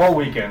 The whole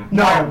weekend.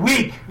 No, a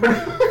week.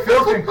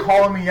 Phil's been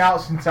calling me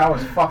out since I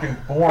was fucking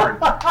born.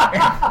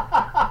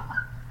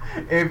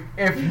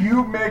 If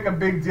you make a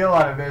big deal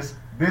out of this,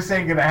 this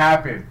ain't gonna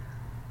happen."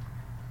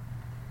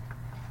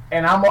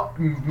 And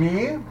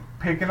me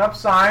picking up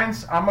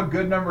signs. I'm a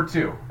good number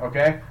 2.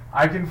 Okay,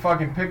 I can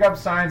fucking pick up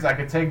signs. I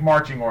can take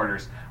marching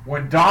orders.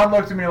 When Dawn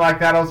looked at me like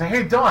that, I was like,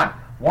 "Hey, Dawn,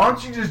 why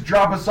don't you just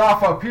drop us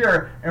off up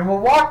here and we'll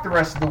walk the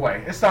rest of the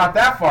way? It's not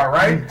that far,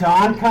 right?" And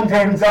Don comes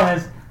up and And Don-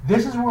 says,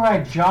 "This is where I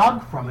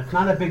jog from. It's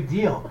not a big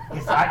deal.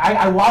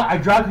 I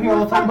jog here all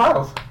the time. 5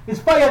 miles. It's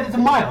fine. It's a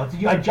mile.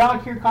 I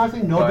jog here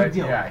constantly. No But big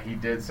deal." yeah, he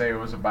did say it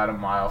was about a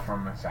mile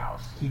from his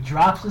house. He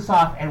drops us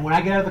off, and when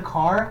I get out of the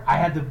car, I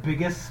had the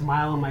biggest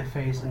smile on my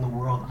face in the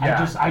world.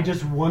 Yeah. I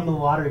just won the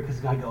lottery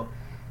because I go,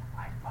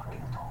 "I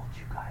fucking told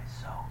you guys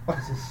so.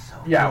 This is so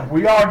Yeah, good."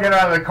 we all get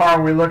out of the car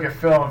and we look at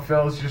Phil, and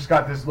Phil's just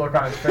got this look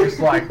on his face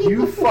like,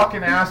 "You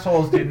fucking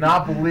assholes did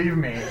not believe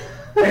me."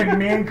 And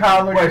me and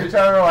Kyle look at each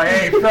other like,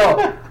 "Hey,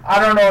 Phil, I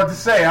don't know what to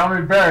say. I'm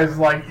embarrassed."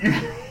 Like, you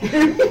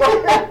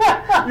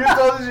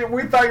told us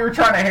we thought you were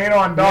trying to hate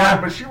on Dawn, Yeah.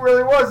 but she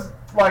really was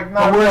like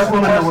not The worst the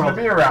woman in the person world.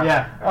 to be around.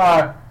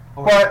 Yeah.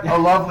 But a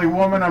lovely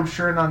woman, I'm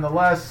sure,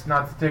 nonetheless.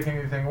 Not to take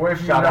anything away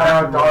from Shout you.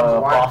 out to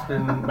Dog's wife.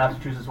 Boston,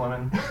 Massachusetts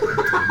women.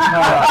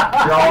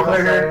 You're all the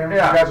same.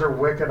 Yeah. You guys are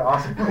wicked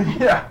awesome.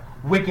 Yeah.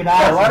 Wicked Yeah,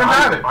 eyes. let him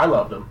have it. I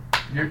love them.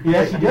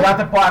 Yes, you You did. got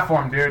the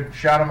platform, dude.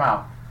 Shout him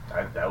out.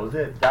 That was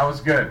it. That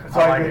was good.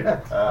 all I I like did.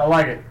 it. I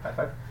like it. High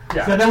five.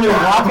 Yeah. So then we were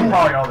walking.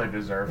 Probably all they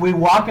deserve. We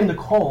walk in the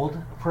cold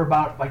for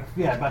about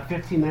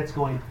 15 minutes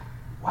going,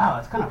 wow,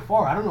 that's kind of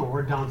far. I don't know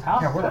where Don's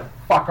house Yeah, is. where the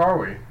fuck are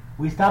we?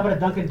 We stop at a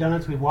Dunkin'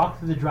 Donuts. We walk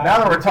through the drive. Now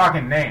that we're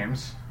talking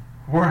names,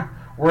 we're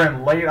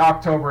in late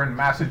October in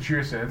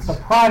Massachusetts. The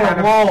pride of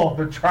Trying to- Lowell.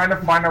 They're trying to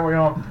find our way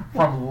home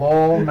from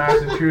Lowell,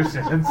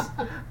 Massachusetts,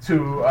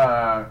 to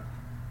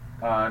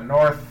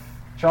North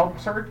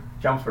Chelmsford.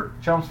 Chelmsford.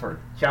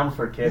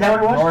 Chelmsford, kid. Is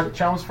that what it was? North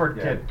Chelmsford,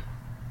 Yeah. kid.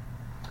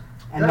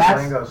 and Their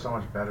that's lingo is so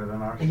much better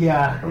than ours.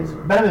 yeah, it's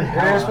better than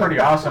hell. It is pretty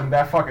awesome.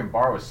 That fucking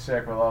bar was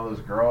sick with all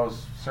those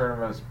girls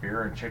serving us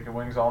beer and chicken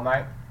wings all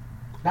night.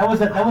 That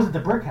was at the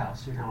Brick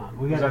House. You know,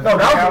 we got Was No,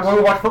 that was when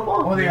we watched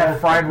football. Oh, they had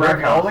fried Brick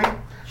House. ravioli.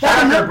 Shout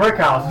out to the Brick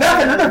House.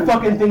 That's another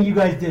fucking thing you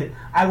guys did.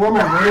 I wore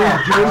my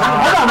Raiders jersey.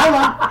 Hold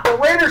on. The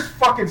Raiders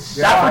fucking That's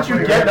what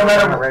you get no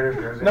matter Raiders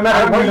jersey. no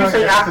matter what you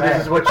say after this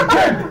this is what you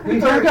get. Here we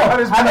go. Cut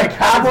his I'm a mic,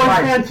 cut his Cowboys mic.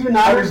 fan too. Cut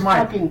Now his mic.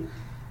 fucking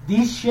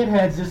these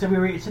shitheads. Just we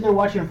were sitting there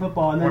watching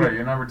football, and What are then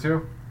you, number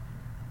 2?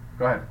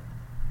 Go ahead.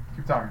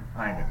 Keep talking.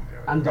 I ain't gonna do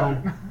it. I'm Go.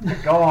 done.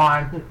 Go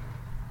on.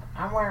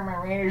 I'm wearing my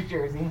Raiders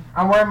jersey.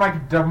 I'm wearing my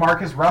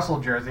DeMarcus Russell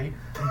jersey.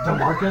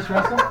 DeMarcus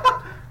Russell.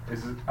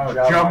 This is Joe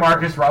Joe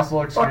Marcus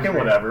Russell. Excuse Fucking me.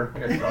 whatever.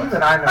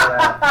 Even I know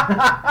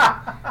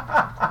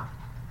that.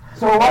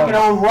 So we're walking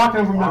home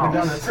from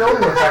Dunkin' Donuts. Still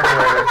looks like a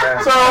Raiders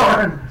fan. So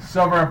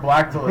silver and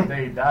black till the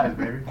day he dies,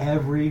 baby.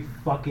 Every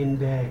fucking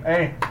day.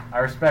 Hey, I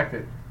respect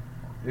it.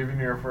 Even if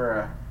you're for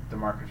a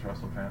DeMarcus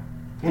Russell fan,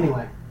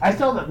 Anyway, I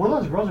still one of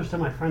those girls are still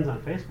my friends on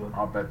Facebook.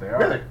 I'll bet they are.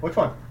 Really? Which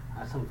one?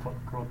 Some fuck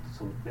girl,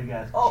 some big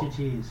ass Oh.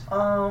 cheese.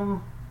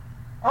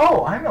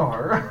 Oh, I know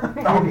her.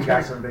 No, I'm You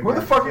got kidding. some big Who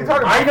the ass fuck are you kids.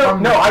 talking about? I know.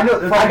 From- No, I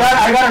know. I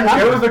got a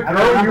number. It was the I got a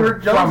girl you number. were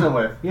jonesing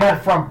with. Yeah,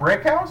 From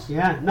Brick House?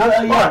 yeah. No,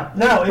 yeah.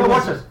 No, it No, was.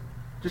 watch this.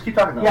 Just keep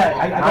talking. Now. Yeah,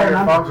 I Now got a your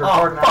number. phone's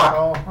recording Oh, fuck.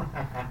 asshole.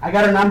 I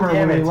got a number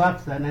Damn when we it.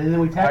 left that, and then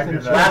we I texted did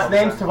each that. other. Last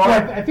name's Yeah,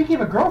 tomorrow. I think you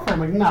have a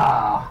girlfriend. I'm like,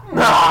 nah,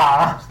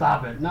 Nah.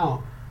 stop it.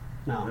 No.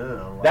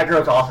 That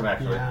girl's awesome,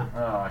 actually. Yeah.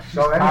 Oh, she's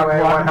So anyway,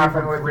 cock-blocking what me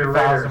happened from with your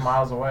 3,000 Raiders?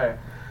 miles away.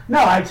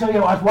 No, I tell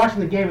you, I was watching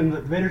the game and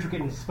the Raiders were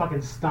getting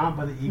fucking stomped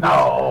by the Eagles.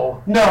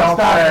 No. No, stop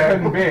That it.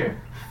 couldn't be.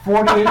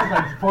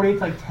 48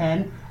 to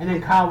 10, and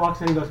then Kyle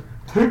walks in and goes,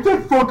 "Take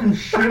that fucking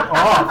shit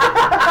off."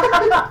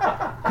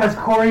 Because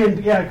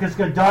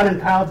because Don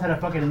and Kyle had a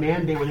fucking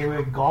mandate when they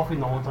were golfing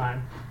the whole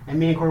time, and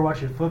me and Corey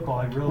watching football.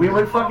 I really We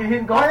went fucking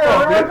hitting golf Yeah,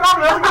 balls, we dude. went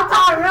golfing. That was a good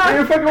time, yeah. We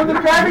were fucking with the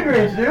driving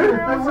range, dude.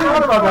 I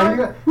forgot about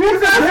that. You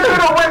guys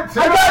went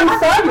I got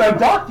inside you. I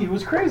docked you. It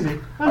was crazy.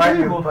 Alright,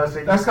 you Unbelievable.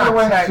 pussy. That's You coulda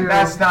not, went to.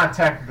 that's not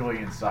technically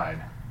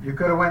inside. You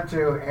could have went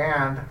to,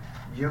 and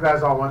you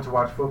guys all went to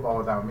watch football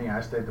without me.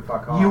 I stayed the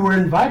fuck home. You were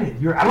invited.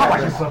 I'm not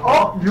watching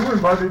football. Oh, you were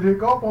invited to hit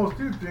golf balls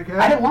too, dickhead.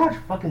 I didn't want to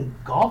watch fucking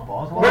golf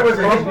balls. I Wait, wanted was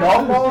to it watch hitting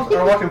golf balls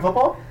or watching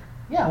football?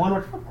 Yeah, I want to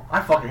watch football.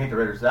 I fucking hate the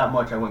Raiders that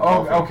much. I went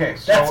Oh, golfing. okay.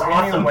 So, That's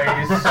awesome.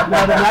 anyways,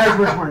 No, the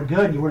Niners weren't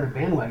good. You weren't a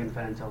bandwagon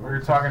fan until we then. were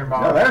talking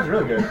about. No, that was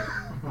really good.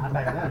 Not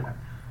back then.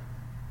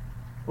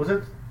 Was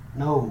it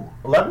No.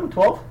 11,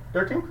 12,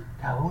 13?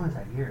 God, what was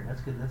that year?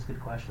 That's good. That's a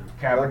good question. Look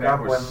Kaepernick up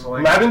was when-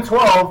 sling. 11,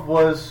 12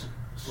 was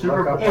Super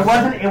Look Bowl. up It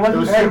wasn't. It wasn't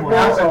was Super Hey, Bowl. Bowl,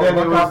 asshole, and then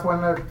look it was- up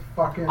when the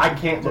fucking. I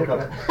can't look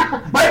up.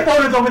 My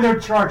phone is over there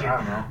charging. I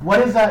don't know. What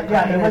is that?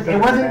 Yeah, I it was. think It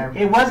it's wasn't.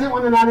 the It wasn't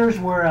when the Niners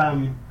were.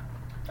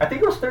 I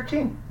think it was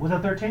 13. Was it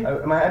 13? It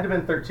had to have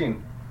been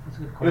 13. That's a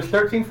good It was question.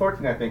 13,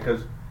 14, I think,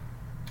 because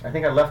I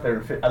think I left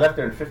there. I left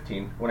there in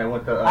 15 when I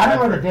went to. I don't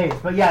remember the Medford.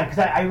 dates, but yeah, because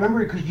I remember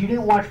because you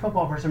didn't watch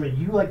football for some reason.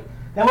 You like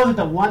that wasn't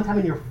the one time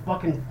in your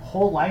fucking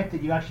whole life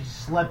that you actually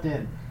slept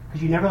in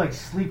because you never like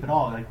sleep at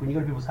all. Like when you go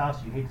to people's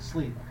houses, you hate to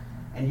sleep,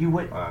 and you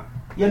would.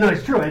 Yeah, no,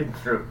 it's true.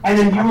 It's true. And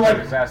then you I were put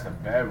like, his ass to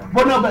bed when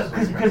well, he no, was but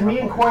sleeping. because me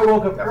and Corey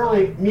woke up That's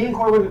early. Me and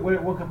Corey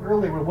woke up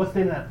early. We're what's the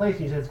name of that place?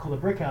 And you said it's called the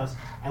Brick House,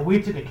 and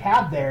we took a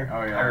cab there.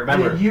 Oh yeah, I And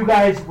remember. then you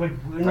guys would.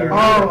 When you were-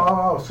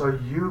 Oh, so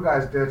you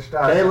guys ditched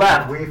us. They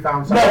left. We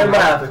found They something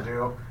left. else to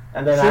do.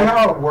 And then See I.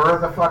 how we're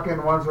the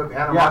fucking ones with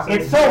animosity?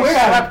 it's so We weird.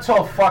 slept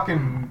till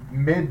fucking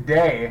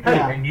midday,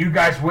 Yeah. and you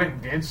guys went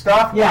and did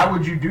stuff. Yeah. Why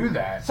would you do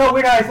that? So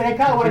weird. I said, "Hey,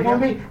 Kyle, want to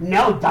come with me?"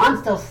 No, Don's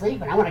still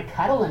sleeping. I want to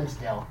cuddle him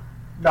still.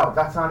 No,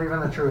 that's not even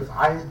the truth.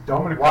 I I'm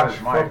don't gonna cut watch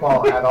his mic.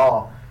 football at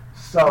all.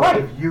 So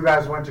Right. if you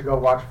guys went to go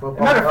watch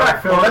football, Matter of of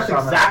fact, Phil, course that's I'm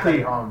gonna exactly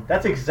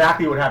stay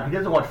home. what happened. He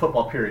doesn't watch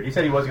football. Period. He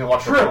said he wasn't going to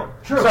watch True, football.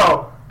 true.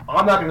 So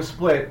I'm not going to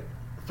split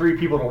 3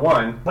 people to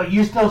 1. But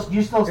you still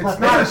It's slept. not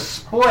there. a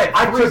split.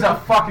 I Three's took- a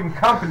fucking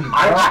company. bro.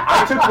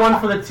 I took one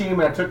for the team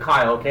and I took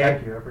Kyle. Okay.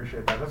 Thank you, I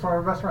appreciate that. That's why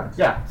we're best friends.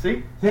 Yeah.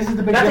 See. This is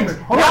the big That's difference.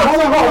 ex- Hold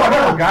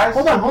no, on, guys.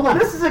 Hold on.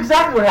 This is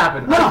exactly what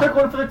happened. No. I took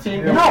one for the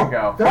team. There No. we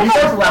go. That's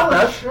You guys not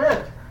left us.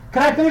 shit.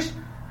 Can I finish?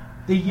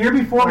 The year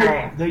before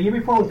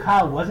when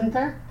Kyle wasn't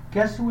there,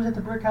 guess who was at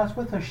the Brick House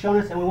with us,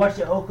 showing us, and we watched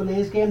the Oakland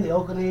A's game. The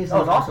Oakland A's. That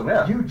was awesome,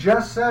 yeah. You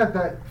just said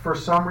that for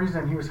some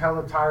reason he was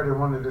hella tired and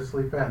wanted to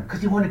sleep in.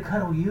 Because he wanted to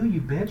cuddle you,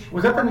 you bitch.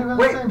 Was that the We're not even in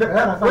wait? the same bed.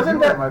 I thought Wasn't you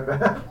were that in my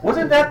bed?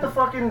 Wasn't that the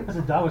fucking Because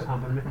the dog was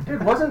humping me.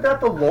 dude? Wasn't that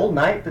the lull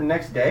night the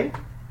next day?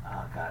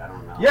 Oh God, I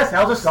don't know. Yes,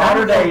 that was a Dog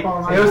Saturday.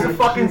 football It was night. a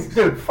fucking Jeez.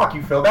 dude. Fuck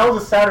you, Phil. That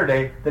was a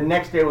Saturday. The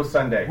next day was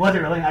Sunday. Was it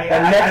really? The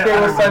next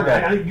day was don't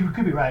remember. Sunday. You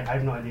could be right. I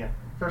have no idea.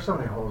 There's so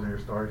many holes in your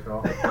story,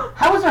 Phil.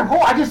 How was there a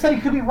hole? I just said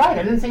he could be right.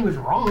 I didn't say he was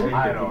wrong.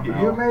 I don't know.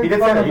 You He made did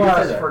fun say that, of he did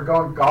say us that. for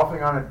going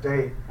golfing on a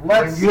date.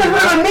 Let's- You When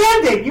guys were on a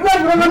mandate. You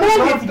guys were on a mandate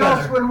left us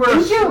together. when we were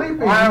Didn't you? sleeping.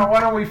 Why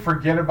don't we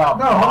forget about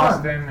No, hold on.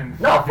 Boston and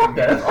No, fuck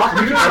that. That's awesome.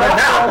 You should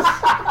left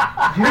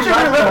relive You now. You should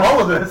left relive us-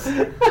 all of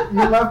this.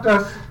 You left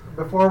us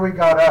before we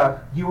got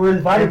up, You were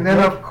invited. and then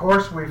Blake. of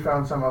course we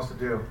found something else to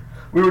do.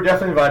 We were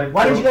definitely invited.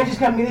 Why didn't you guys just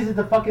come meet us at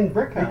the fucking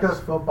Brick House? Because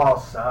football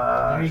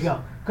sucks. There you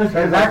go. Because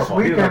And like next football.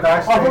 He weekend didn't I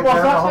like stayed football.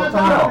 there the Oh, whole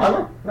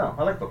football No, time.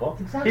 I like football.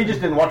 Exactly. He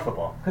just didn't watch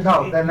football.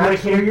 No, the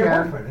next your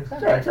weekend- boyfriend.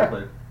 Exactly. Yeah,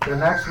 exactly. The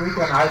next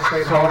weekend I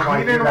stayed So home. while he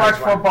you didn't guys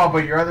watch went. football,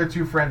 but your other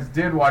two friends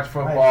did watch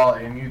football,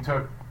 and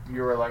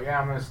you were like, yeah,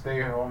 I'm gonna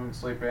stay home and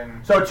sleep in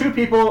So two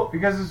people.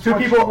 because it's Two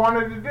what people- you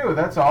wanted to do.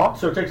 That's all.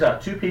 So check this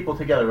out. Two people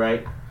together,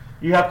 right?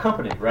 You have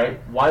company, right?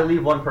 Why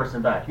leave one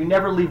person back? You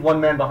never leave one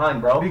man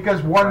behind, bro.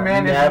 Because one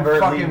man never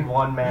isn't leave fucking.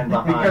 one man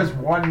behind. Because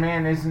one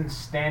man isn't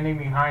standing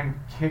behind,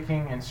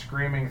 kicking and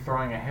screaming,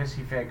 throwing a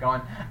hissy fit,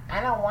 going,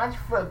 "I don't watch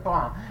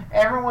football.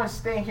 Everyone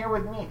stay here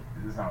with me."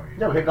 This is not what you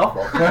yeah, do. we hit golf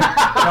balls. No, You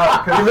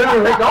 'cause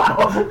literally hit golf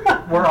balls.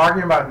 we're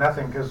arguing about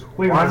nothing because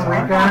Wait, one wait, I'm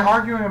weekend. not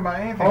arguing about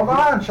anything. Hold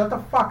on, shut the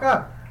fuck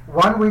up.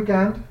 One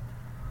weekend,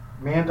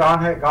 me and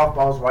Don hit golf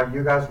balls while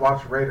you guys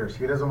watch Raiders.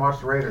 He doesn't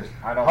watch the Raiders.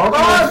 I don't. Hold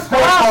watch on, it. Football,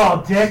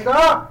 stop, dick.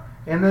 stop.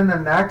 And then the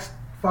next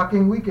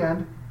fucking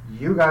weekend,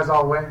 you guys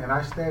all went and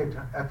I stayed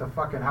at the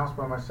fucking house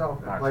by myself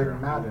and Not played true.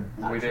 Madden.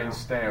 We didn't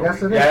stay. A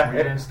Yes, week. it is. We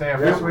didn't stay. A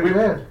Yes, full we week.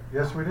 did.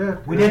 Yes, we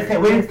did. We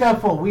didn't stay a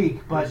full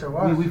week, but Yes, it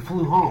was. we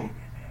flew home.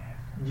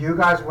 You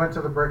guys went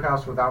to the Brick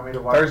House without me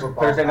to watch Thursday-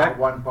 football Thursday at night?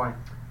 one point.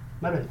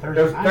 Might have been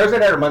It was Thursday. Thursday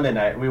night or Monday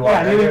night. We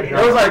watched. Yeah,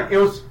 it was like it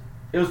was.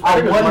 I think Oh,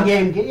 it was one Mon-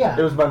 game. Yeah.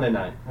 It was Monday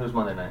night. It was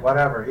Monday night.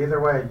 Whatever. Either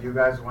way, you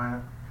guys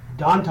went.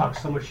 Don talks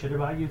so much shit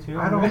about you too.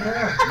 I don't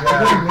care. You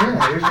didn't mean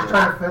it. You're just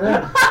trying to fit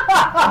in.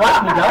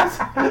 Watch me,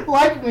 guys.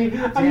 like me.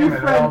 I'm Damn your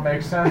it! It all friend.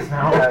 makes sense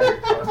now. Yeah,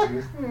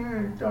 pussies.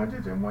 John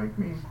didn't like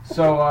me.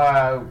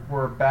 So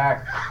we're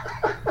back.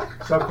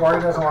 So Corey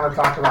doesn't want to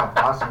talk about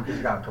Boston because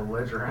he got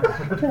belligerent.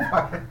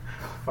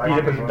 Meet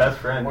up with your best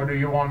friend. What do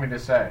you want me to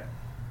say?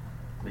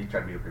 You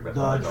tried to meet up with your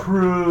best The friend.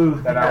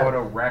 truth. That I would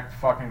have wrecked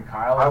fucking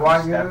Kyle I if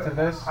want he you. stepped to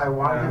this? I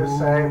want you to Ooh.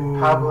 say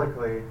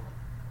publicly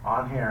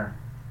on here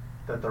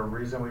that the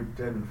reason we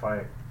didn't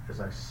fight is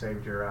I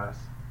saved your ass.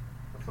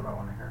 That's what I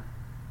want to hear.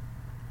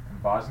 In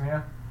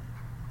Bosnia?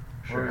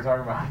 What are we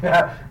talking about?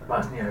 Yeah,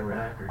 Bosnia,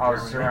 Iraq, or I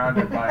was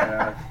surrounded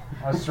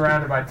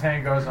by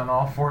tangos on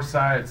all four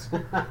sides.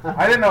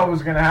 I didn't know it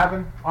was gonna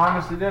happen.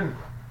 Honestly, didn't.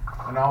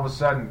 And all of a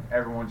sudden,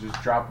 everyone just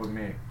dropped with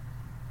me.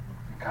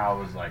 And Kyle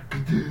was like,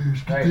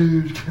 "Hey,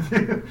 let's get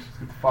the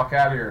fuck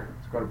out of here.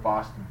 Let's go to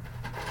Boston."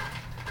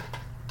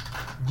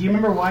 Do you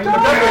remember why?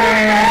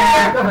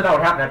 That's not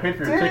what happened. I paid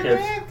for your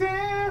tickets.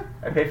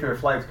 I paid for your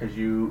flights because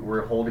you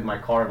were holding my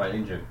car and my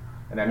engine,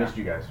 and I missed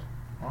you guys.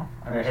 Well,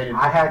 And I hated.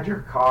 I had your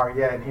car,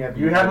 yeah, and he had.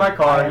 You had my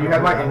car. You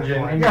had my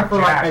engine. And Yeah, for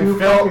like And 2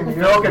 Phil fucking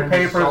years. could and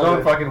pay you for his sold own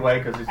it. fucking way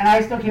because he's And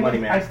I still came. money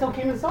In, man. I still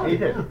came and saw He you.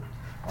 did. Yeah.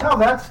 Tell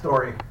that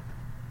story.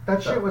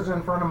 That shit was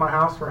in front of my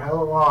house for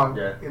hella long.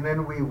 Yeah. And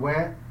then we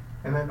went,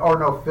 and then, oh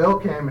no, Phil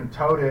came and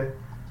towed it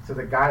to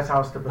the guy's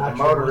house to put Not the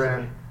sure, motor wasn't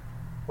in. it?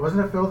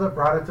 Wasn't it Phil that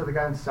brought it to the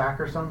guy in Sac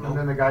or something? Nope. And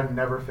then the guy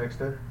never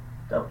fixed it?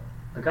 The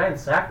guy in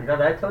Sac, the guy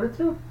that I towed it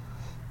to?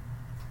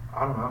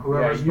 I don't know. Yeah,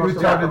 Whoever's you supposed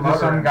to put the told it to motor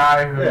some in.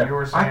 guy who Yeah. you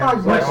were I saying, thought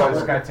was you like, said "Oh,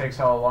 this it. guy takes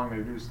hella long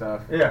to do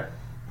stuff." Yeah.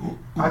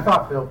 I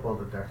thought Phil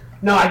pulled it there.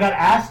 No, I got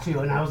asked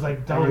to, and I was like,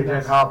 And "Don't." you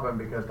didn't help him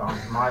because Don's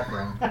my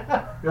friend.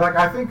 You're like,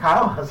 I think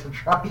Kyle has a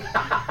truck.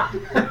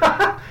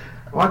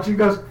 Why don't you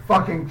go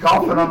fucking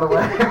golfing on the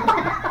way?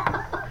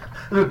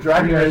 The You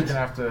driving guys range. gonna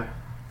have to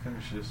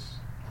finish this.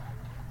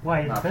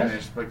 Why? You Not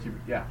finished? finished, but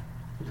yeah.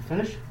 Did you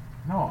finish?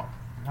 No,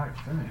 not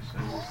finished. I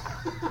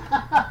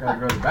just gotta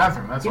go to the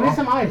bathroom. That's Give all. me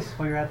some ice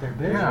while you're out there,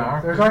 bitch. Yeah.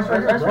 There's ice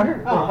right Ice right here.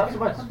 here. Oh, have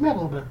some ice. let me have a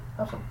little bit.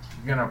 Have some.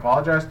 You gonna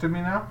apologize to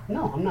me now?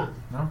 No, I'm not.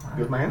 No.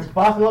 Good man. It's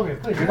Boston over here.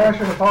 Please. You guys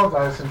should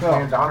apologize since me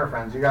and Don are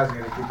friends. You guys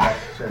need to keep that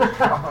shit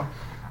strong.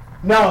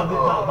 No,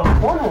 the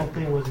cornhole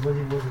thing was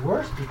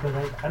worse because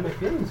I had my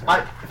feelings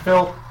hurt.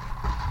 Phil,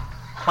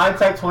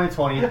 hindsight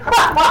 2020,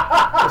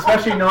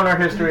 especially knowing our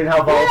history and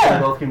how volatile Yeah.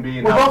 we both can be,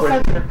 and We're how both quick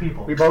sensitive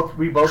people.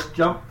 we both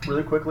jumped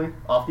really quickly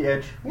off the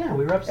edge, Yeah,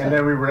 we were upset. and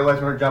then we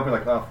realized we were jumping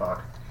like, oh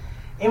fuck.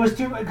 It was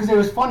too because it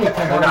was funny. Because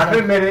And we're not gonna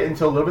admit it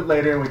until a little bit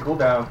later, and we cool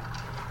down.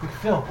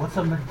 Phil, what's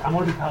up? I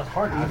want to be Kyle's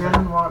partner. I He was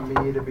didn't like,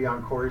 want me to be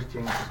on Corey's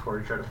team because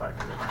Corey tried to fight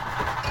me.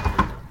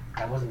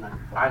 I wasn't that.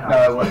 I know.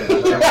 No, it wasn't.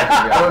 It was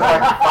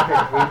like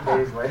fucking 8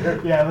 days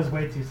later. Yeah, it was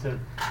way too soon.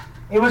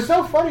 It was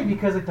so funny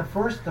because like the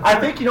first. I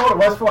think you know what it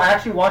was, Phil. I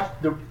actually watched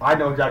the. I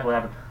know exactly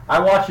what happened. I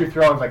watched you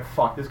throw. I was like,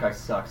 "Fuck, this guy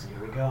sucks." Here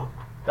we go.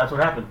 That's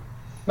what happened.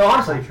 No,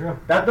 honestly, True.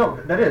 that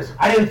is.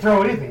 I didn't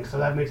throw anything, so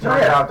that makes No,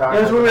 sense. yeah.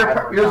 It was when we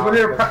were. It was when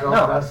we were. Phil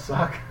No, does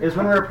suck. it was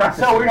when we were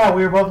practicing. So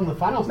we were both in the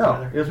finals No,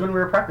 together. it was when we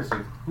were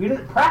practicing. We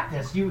didn't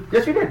practice. You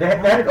Yes, we did. They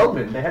had it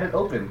open. They had it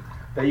open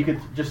that you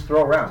could just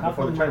throw around Top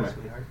before of the the mic,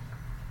 tournament.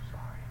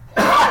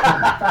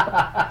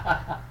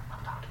 sweetheart.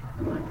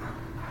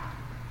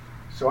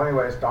 So,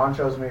 anyways, Don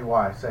chose me.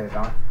 Why? Say it,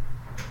 Don.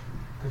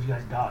 Because you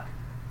guys dock.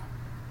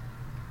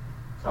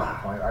 It's not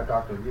the point. I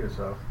talked with you,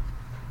 so.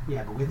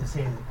 Yeah, but we have the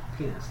same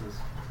penises.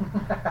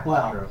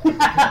 Well. True.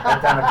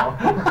 Identical.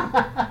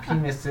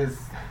 Penises.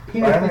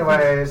 But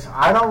anyways,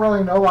 I don't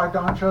really know why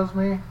Don chose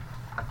me.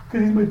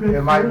 Because he's my best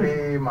It might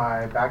friend. be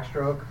my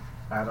backstroke.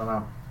 I don't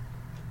know.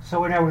 So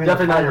we're now we're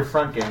Definitely not your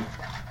front game.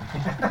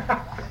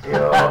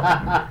 Ew.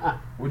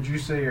 Would you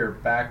say your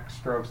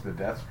backstroke's the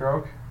death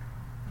stroke?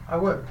 I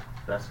would.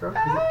 Best stroke.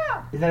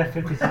 Is that a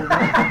 50 cent?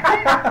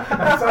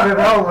 That sounded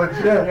all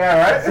legit.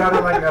 Yeah, right? It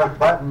sounded like a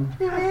button.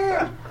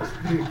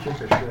 You kick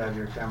the shit out of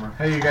your camera.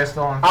 Hey, you guys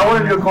still on? I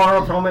want to do a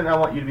cornhole tournament. And I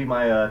want you to be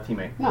my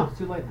teammate. No, it's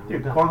too late now.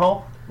 Dude, We're done.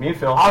 cornhole. Me and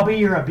Phil. I'll be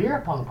your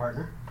beer pong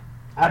partner.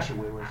 Actually,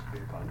 wait, where's the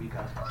beer pong?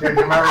 Because Dude,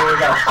 you remember we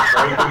got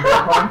straight from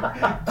beer pong?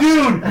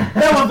 dude,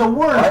 that was the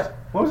worst.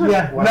 What was it?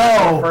 Yeah, When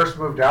no. we first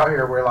moved out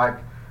here,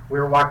 we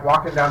were like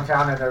walking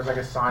downtown and there's like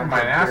a sign My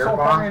for beer asshole,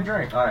 buy me a pong.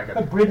 drink. All right,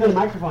 good. Breathe in the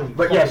microphone. You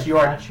But yes, you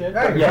are- fat Shit.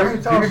 Hey, Yes. let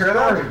me tell Did you a hear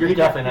that? story. You're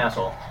definitely an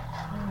asshole.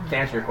 To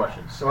answer your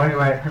questions. So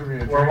anyway, Give me a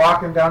we're drink.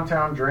 walking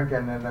downtown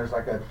drinking, and there's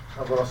like a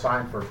little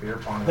sign for beer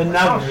pong. The I'm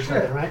like, Nugget oh, or shit.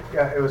 something, right?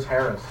 Yeah, it was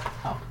Harris.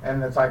 Oh.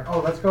 And it's like,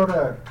 let's go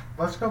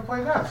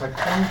play that. It's like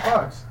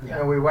 $20. Yeah.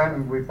 And we went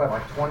and we put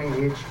like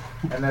 20 each,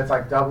 and it's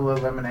like double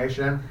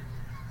elimination.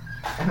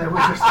 And then we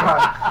just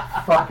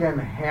got fucking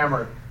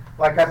hammered.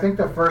 Like I think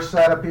the first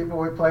set of people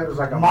we played was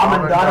like a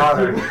mom and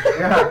daughter. too.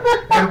 Yeah,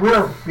 and we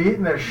were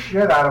beating the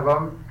shit out of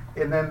them.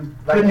 And then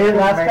like Couldn't they hit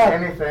didn't last make cup.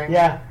 anything.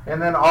 Yeah. And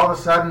then all of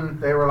a sudden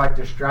they were like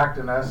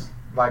distracting us.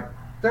 Like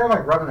they're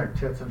like rubbing their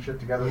tits and shit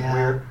together. It's Yeah.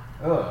 weird.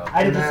 Ugh.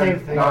 I did the And same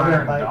then thing. Mother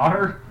and Like-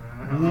 daughter?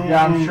 Mm.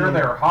 Yeah, I'm sure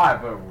they were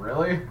hot, but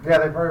really? Yeah,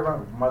 they probably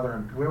weren't mother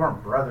and we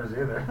weren't brothers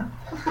either.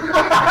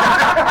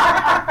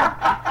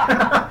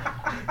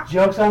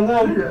 Jokes on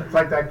them. Yeah, it's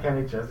like that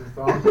Kenny Chesney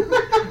song.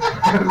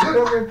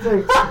 Whatever it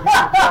takes.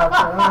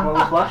 What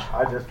was flush?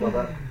 I just filled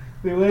up.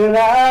 We went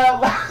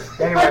out.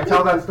 Anyway,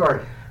 tell that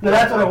story. No,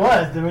 that's what it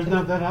was. There was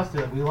nothing else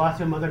to it. We lost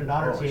to a mother and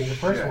daughter Oh, team the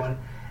first shit. one,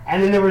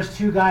 and then there was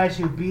two guys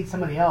who beat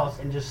somebody else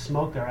and just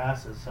smoked their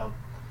asses. So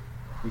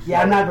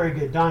yeah, I'm not very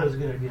good. Don was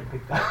good at being a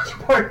big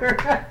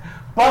partner,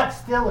 but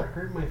still, it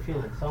hurt my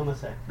feelings. So I'm gonna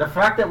say The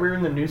fact that we were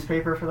in the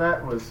newspaper for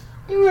that was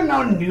you were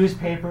no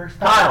newspaper.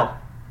 Stop. Kyle.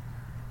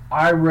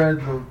 I read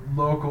the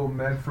local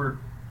Medford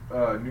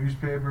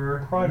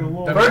newspaper. Cried a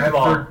wolf. The First of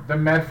all- Medford, the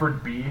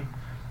Medford Bee.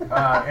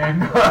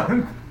 And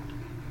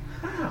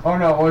oh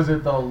no, was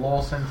it the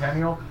Lowell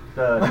Centennial?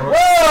 The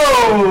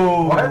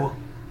Whoa! What?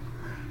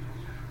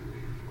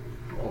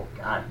 oh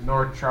God.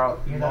 North You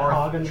hear that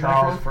hog in North the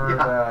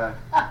Charlesford.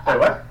 Wait,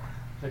 what?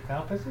 Is it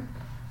Kyle pissing?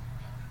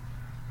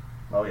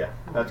 Oh yeah,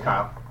 that's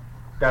Kyle.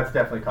 That's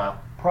definitely Kyle.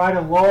 Pride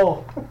of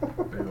Lowell.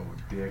 Big old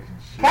dick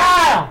and shit.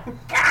 Kyle!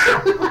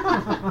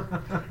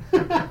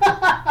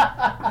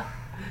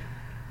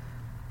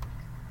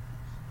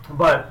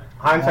 But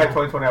hindsight Yeah.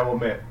 2020, I will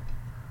admit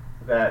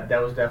that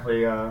that was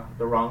definitely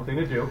the wrong thing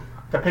to do.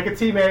 To pick a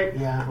teammate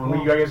Yeah. when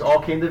you guys all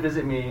came to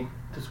visit me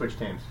to switch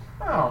teams.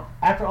 Oh,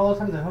 After all those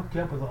times I hooked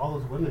you up with all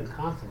those women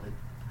constantly.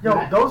 Yo,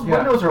 Matt- those Yeah.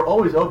 windows are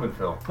always open,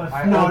 Phil. But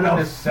I no, opened no,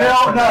 a set no,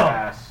 for no. that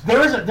ass.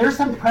 There's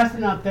some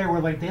precedent out there where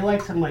like they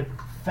like some like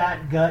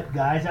fat gut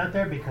guys out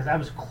there because I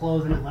was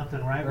closing it left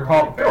and right. They're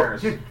called Phil,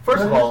 bears. dude,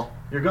 first of What is- all,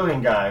 you're a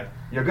good-looking guy.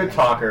 You're a good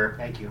talker.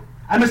 Thank you.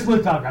 I'm a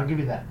smooth talker. I'll give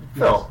you that.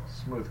 Phil,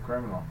 Smooth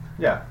criminal.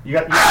 yeah, you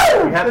got the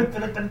eyes.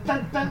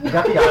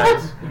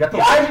 You got The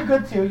eyes are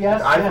good too.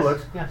 Yes. the eyes yes,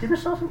 looks. yes. Give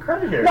yourself some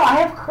credit here. No, I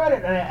have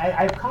credit and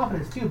I have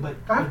confidence too. But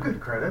I have good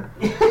credit.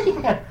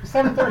 yeah,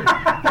 730.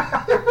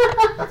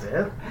 That's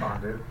it. Come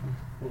on, dude.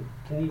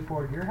 Can you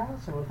afford your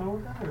house? Or what's wrong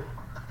with that? Or?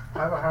 I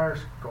have a higher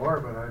score,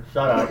 but I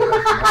Shut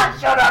up.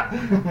 Shut up.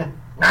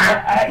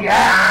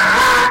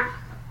 Yeah.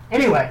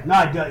 Anyway,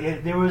 no,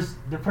 there was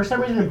for some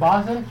reason in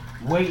Boston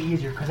way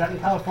easier because out in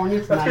California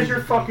it's That's not because you're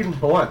easy. fucking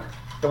blunt.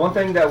 The one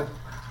thing I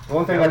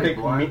Really think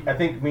blunt? I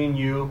think me and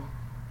you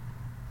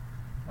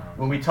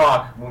when we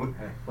talk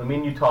when me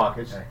and you talk,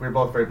 we're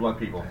both very blunt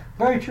people.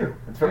 Very true.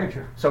 It's Very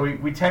true. So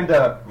we tend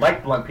to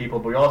like blunt people,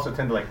 but we also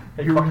tend to like,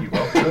 hey, fuck you,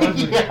 bro.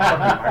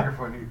 Yeah.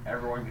 Microphone,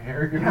 everyone can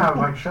hear you. yeah, I'm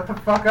like, shut the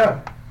fuck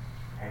up.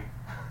 Hey,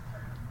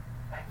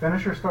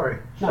 finish your story.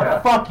 No, Shut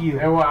up. fuck you.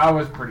 And, well, I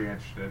was pretty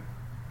interested.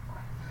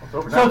 It's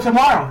over So now.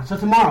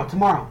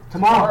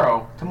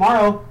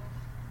 tomorrow,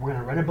 we're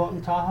gonna rent a boat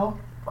in Tahoe.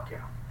 Fuck yeah.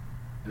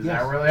 Is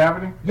Yes. that really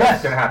happening?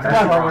 Yes, gonna happen. it's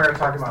That's done. what we were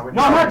talking about.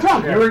 No, I'm not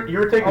drunk. You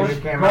were taking Oh, a you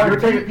shit. came You out. were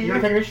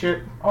taking a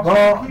shit.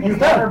 Well, It's you've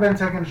done. never been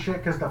taking shit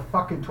because the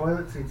fucking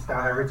toilet seat's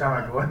down every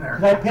time I go in there.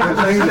 Because I pissed Which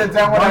the means seat that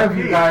down when one I of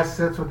you pee. guys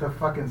sits with the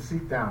fucking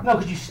seat down. No,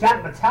 because you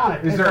snapped my towel.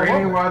 Is there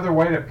any other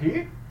way to pee?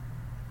 Here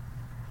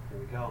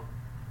we go.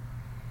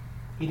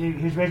 He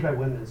was raised by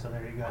women, so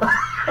there you go.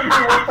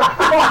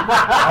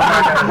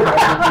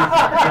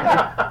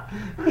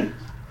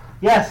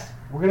 Yes,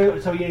 we're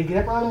gonna. So you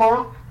get up early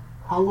tomorrow,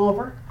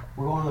 hungover.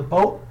 We're going on the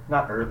boat.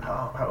 Not early.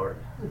 How early?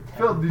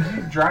 Phil, did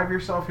you drive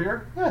yourself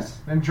here? Yes.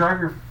 Then drive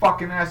your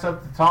fucking ass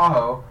up to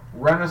Tahoe,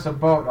 rent us a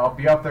boat, I'll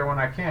be up there when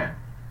I can.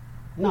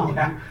 No.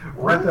 Yeah,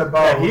 rent the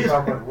boat. he's- What's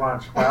up with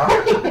lunch, pal?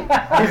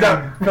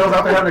 Phil's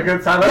out there having a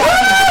good time.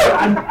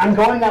 I'm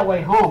going that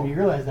way home. You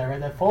realize that, right?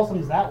 That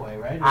Folsom's that way,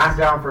 right? I'm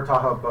down for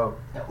Tahoe boat.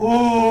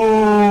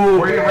 Ooh.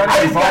 Where are you I renting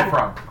just the boat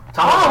got- from?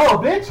 Tahoe,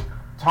 bitch.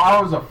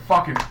 Tahoe's a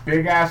fucking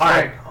big ass All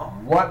lake. right.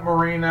 What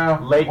marina?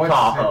 Lake what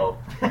Tahoe.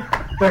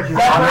 Thank you.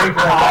 Zephyr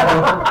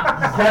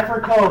Cove.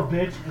 Zephyr Cove,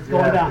 bitch. It's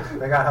going down.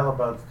 They got hella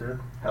boats, dude.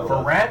 city?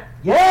 For rent?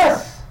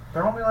 Yes.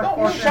 They're only like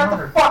No, you shut the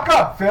 1,400. fuck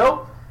up,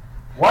 Phil.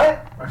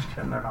 What? I'm just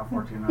kidding. They're not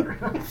 1,400.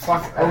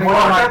 Fuck. I What think do you they're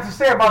like- got to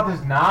say about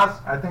this, Nas?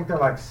 I think they're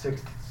like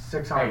 600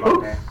 Hey, bucks,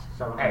 okay.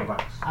 700 Hey.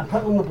 bucks. I'm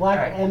putting on the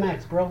black Hey.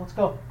 Amex, bro. Let's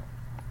go.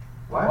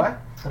 What?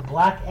 The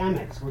black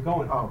Amex. We're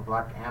going. Oh,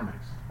 Black Amex.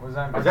 What does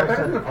that Is mean? that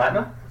better than the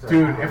platinum? It's a-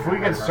 Dude, if we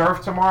could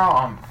surf tomorrow,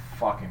 I'm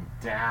fucking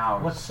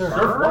down. What's surf?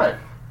 Surf what?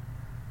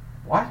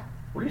 What?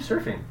 What are you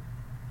surfing?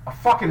 A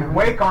fucking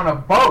wake on a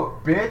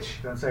boat,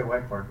 bitch. Didn't say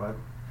wakeboard, bud.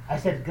 I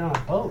said get on a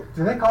boat.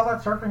 Do they call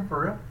that surfing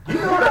for real? Do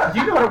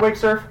you know how to wake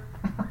surf?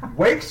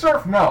 Wake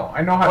surf? No,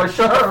 I know how Or to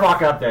shut surf. the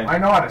fuck up then. I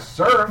know how to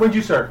surf. When'd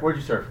you surf? Where'd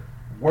you surf?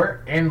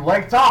 We're in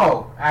Lake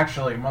Tahoe,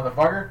 actually,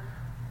 motherfucker.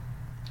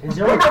 Is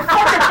there What the fuck?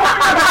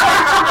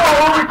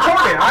 We're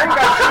recording. I ain't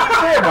got shit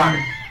to say about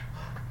it.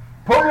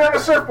 Put me on the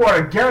surfboard.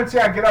 I guarantee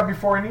I get up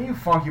before any of you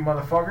funky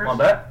motherfuckers. On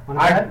bet? On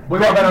I that? What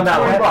do you want to bet on that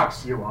one?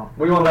 $20. You won't.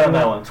 What do you want to bet on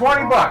that one?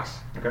 $20.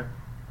 Okay.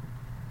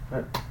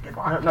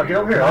 No, get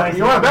over here.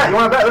 You want to bet? You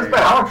want to bet? Let's bet.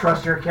 I don't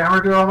trust your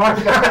camera, do I?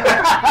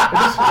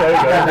 There you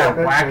go. That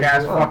Yeah. whack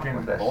ass Oh,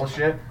 fucking that's-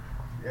 bullshit.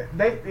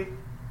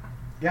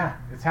 Yeah,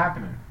 it's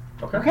happening.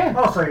 Okay.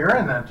 Oh, so you're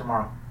in then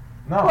tomorrow?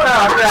 No.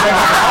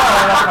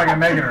 I'm fucking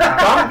making it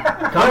around.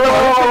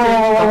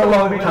 Come to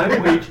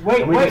Long Beach.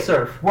 Wait, and we wait. can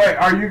surf. Wait,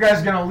 are you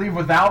guys gonna leave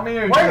without me,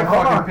 or are you Wait, gonna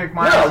hold fucking on. pick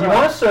my No, ass you up?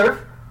 want to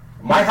surf?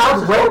 My You house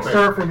said is wake open.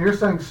 surf, and you're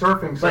saying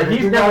surfing. So But did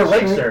he's you never guys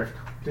wake shake- surfed.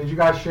 Did you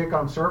guys shake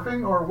on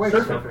surfing or wake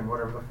Surfing. surfing?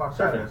 Whatever the fuck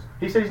that Surfing. is.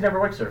 He said he's never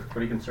wake surfed,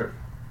 but he can surf.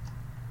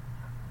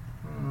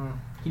 Mm.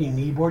 Can you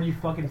kneeboard, you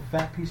fucking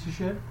fat piece of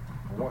shit?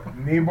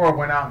 Kneeboard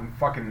went out in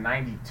fucking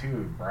 '92,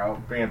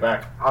 bro. Bring it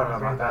back. I don't know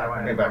about that. I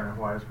went Bring it back. in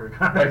Hawaii. It's pretty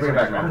Hey, bring it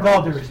back, man. With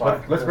all due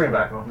respect. Let's bring it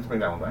back. Let's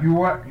bring that one back.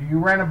 You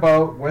ran a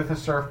boat with a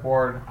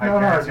surfboard. I No,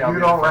 guarantee I'll you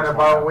be don't the rent a first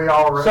one boat. out. We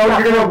all rent. So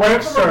you're gonna wake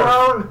Rent surf. a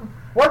boat?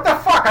 What the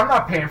fuck? I'm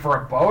not paying for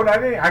a boat. I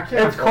can't.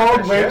 It's afford called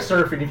that wake shit.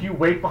 surfing. If you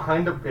wake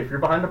behind a, if you're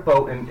behind a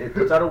boat and it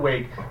puts out a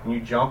wake and you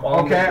jump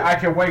on. Okay, the, I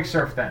can wake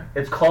surf then.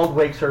 It's called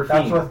wake surfing.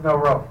 That's with no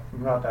rope.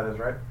 You know what that is,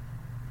 right?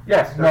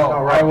 Yes. There's No,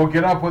 no I rope. will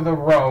get up with a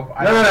rope.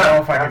 I No, don't no, no.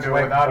 know if I can That's do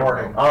it without a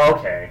wakeboarding. rope. Oh,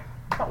 okay.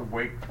 It's not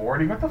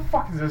wakeboarding. What the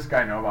fuck does this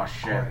guy know about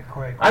shit?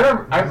 Correct. I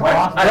remember.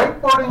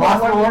 Wakeboarding is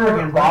Boston, when you're-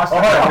 Oregon, Boston.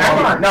 Oh, hold on,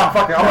 Hold on. No,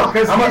 fuck it.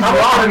 Because I'm he's wrong.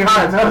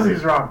 wrong. He knows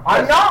he's wrong.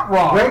 I'm not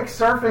wrong. Wake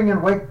surfing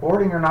and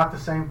wakeboarding are not the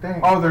same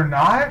thing. Oh, they're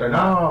not? They're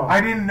not. No.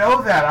 I didn't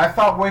know that. I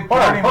thought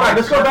wakeboarding Hold on, and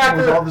let's go back surfing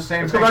was to- all the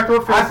same let's go thing. back to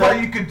what Phil I thought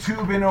said. you could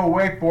tube into a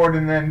wakeboard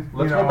and then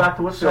Let's go back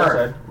to what Phil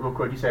said real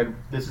quick. He said,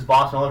 "This is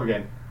Boston all over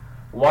again."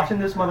 Watching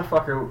this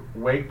motherfucker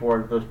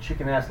wakeboard with those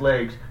chicken ass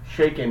legs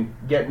shaking,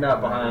 getting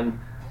up behind.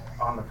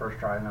 On the first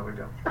try, no big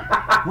deal.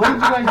 When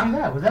did you guys do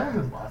that? Was that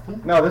in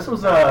Boston? No, this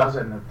was That was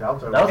in the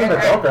Delta. that was in the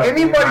Delta.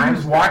 Anybody Yeah,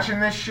 who's I'm- watching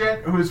this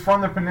shit, who's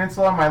from the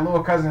peninsula, my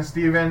little cousin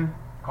Steven,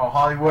 called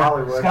Hollywood.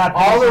 Hollywood. Scott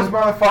All those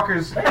Peterson?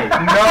 motherfuckers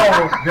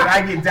know that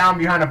I get down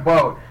behind a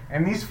boat.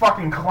 And these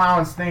fucking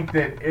clowns think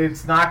that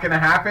it's not gonna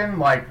happen.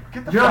 Like,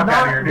 get the You're fuck out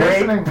not of here, dude.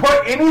 listening.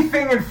 Put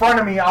anything in front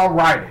of me, I'll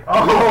ride it.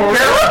 Oh,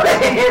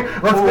 let's get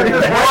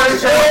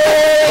this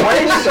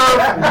Wake surf,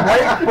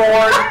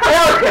 wakeboard,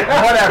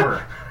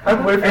 whatever.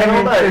 I'm waiting for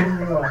all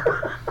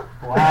day.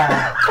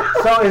 Wow.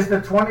 So is the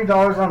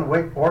 $20 on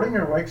wakeboarding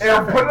or wake Yeah,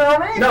 surfing? put it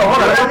on me. No,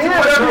 hold on. Put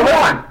whatever you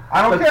want.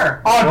 I don't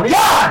care. Oh,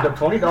 God! The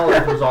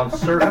 $20 was on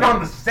Put it on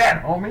the surfing.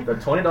 set, homie. The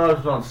 $20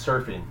 was on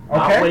surfing,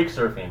 not Okay. wake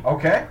surfing.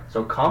 Okay.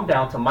 So come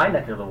down to my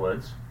neck of the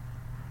woods,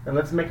 and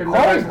let's make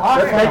Corey's another.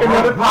 laughing. Let's make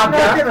another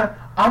podcast.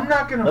 I'm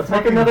not gonna. Let's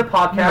make fucking- another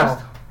podcast.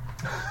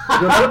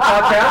 Do another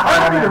I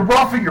podcast. don't mean to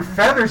ruffle your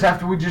feathers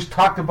after we just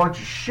talked a bunch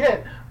of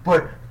shit,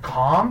 but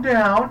calm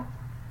down.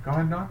 Go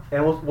ahead, Don.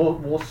 And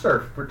we'll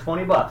surf for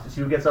 $20 to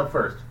see who gets up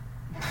first.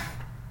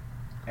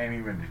 Ain't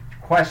even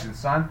a question,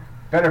 son.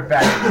 Better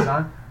back it,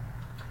 son.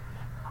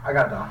 I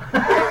got done.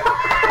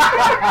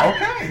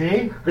 Okay.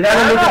 See? But that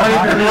doesn't make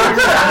Fair any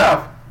difference.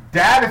 enough.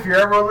 Dad, if you're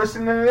ever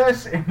listening to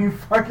this and you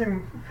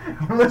fucking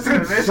listen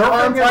to this, Surfing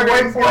I'm and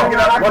fucking wakeboarding get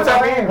up. are What's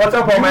up? What's What's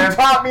up, old You man?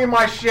 taught me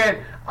my shit.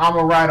 I'm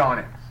a ride on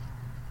it.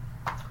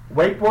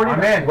 Wakeboarding.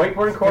 I'm in.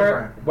 Wakeboarding,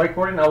 Corey.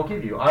 Wakeboarding. I will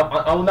give you.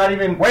 I will not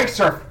even. Wake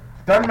surf.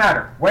 Doesn't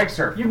matter. Wake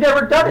surf. You've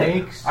never done it.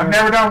 Wake I've surf.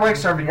 never done wake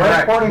surfing. You're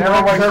right. Wakeboarding, Never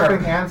wake wake surfing,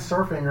 surfing. and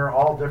surfing are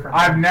all different.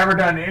 I've things. never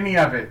done any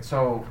of it,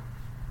 so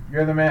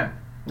you're the man.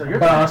 No, you're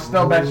But I'll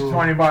still bet you Ooh.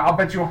 $20. I'll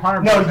bet you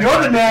 100. No,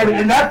 you're the man,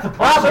 and that's the On a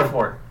problem.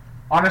 surfboard.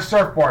 On a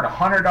surfboard,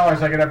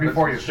 $100 I get up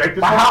before you. Shake this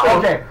But how- one.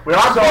 okay. We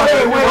all so,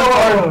 go-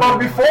 wait. but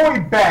before we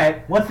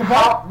bet, What's the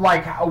how,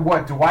 like,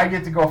 what? Do I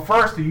get to go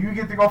first? Do you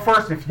get to go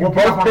first? If you We'll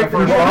get both up on the pick the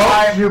first boat.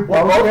 line You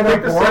We'll both both get pick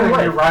a the board same and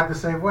way. you ride the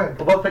same way.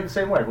 We'll both pick the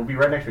same way. We'll be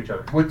right next to each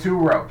other. with 2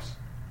 ropes.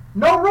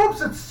 No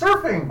ropes, it's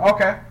surfing.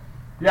 Okay.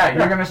 Yeah,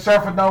 you're gonna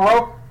surf with no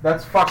rope?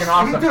 That's fucking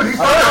awesome. Dude, he's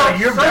Apparently talking about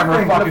you've never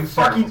surfing. fucking The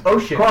fucking surfed.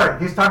 ocean. Corey,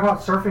 he's talking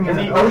about surfing in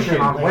the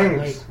ocean on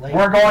waves.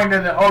 We're going to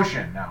the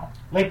ocean now.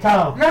 Lake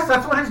Tahoe. Yes,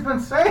 that's what he's been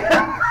saying.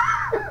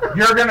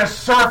 You're gonna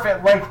surf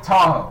at Lake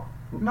Tahoe.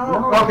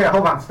 No, okay,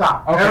 hold on,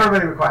 stop. Okay.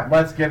 Everybody be quiet.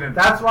 Let's get into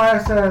That's why I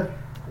said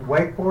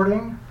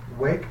wakeboarding,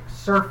 wake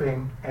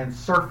surfing, and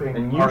surfing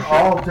And you are should-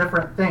 all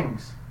different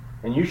things.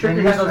 And you should And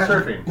be you handling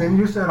said- surfing. Then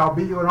you said, I'll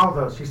beat you in all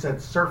those. He said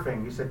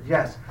surfing. You said,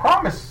 yes.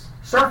 Promise.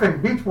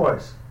 Surfing, Beach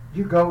Boys.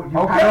 You go, you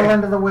Okay. paddle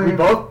into the wave. We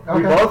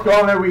both go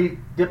in there. We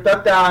dip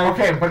that down.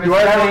 Okay, but it's do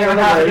our never thing gonna on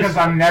the happen waves. because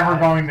I'm never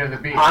going to the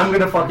beach. I'm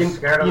gonna fucking.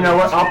 scared of You know the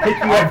what? beach. I'll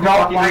pick you I up. from don't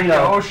fucking like the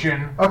Reno.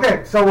 ocean.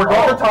 Okay, so we're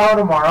going Oh. to Tahoe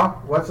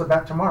tomorrow. What's the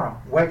bet tomorrow?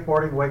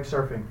 Wakeboarding, wake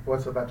surfing.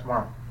 What's the bet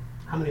tomorrow?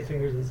 How many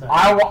fingers inside?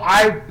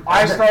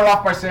 I start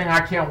off by saying I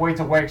can't wait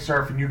to wake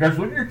surf, and you guys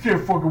like, you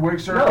can't fucking wake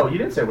surf. No, you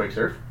didn't say wake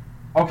surf.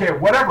 Okay,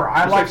 whatever.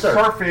 I You like said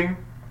surf. surfing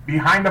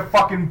behind a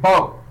fucking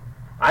boat.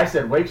 I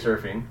said wake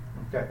surfing,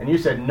 Okay. and you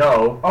said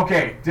no.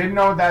 Okay, didn't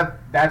know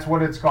that's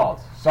what it's called.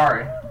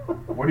 Sorry.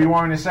 What do you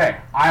want me to say?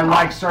 I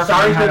like surfing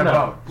Sorry's good behind a enough.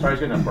 boat. Sorry's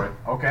good enough for you.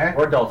 Okay.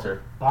 We're adults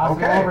here. Boston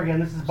Okay. all over again.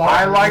 This is Boston.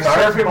 I like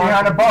Sorry, surfing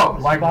behind a boat. This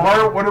is Like,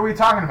 Boston. what are we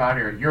talking about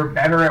here? You're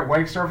better at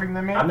wake surfing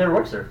than me? I've never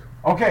wake surfed.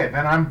 Okay,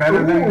 then I'm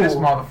better than this Ooh.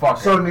 motherfucker.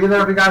 So neither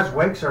of you guys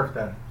wake surf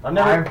then. I've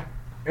never.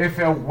 If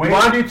a You wake...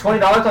 want to do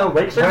 $20 on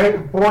wake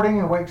surfing? Wakeboarding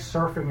and wake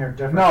surfing are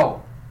different.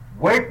 No.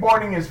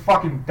 Wakeboarding is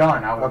fucking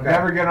done. I will Okay.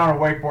 never get on a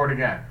wakeboard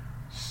again.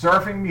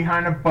 Surfing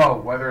behind a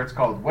boat, whether it's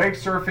called wake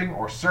surfing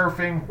or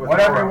surfing, With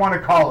whatever a you rope. want to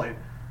call it,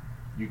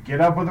 you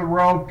get up with a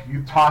rope,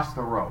 you toss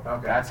the rope.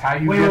 Okay. That's how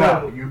you Wait, get wait,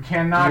 up. wait. You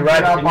cannot You get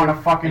ride- up and on you- a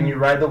fucking and you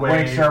ride the wave,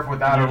 wake surf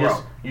without and a you rope.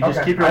 just, You just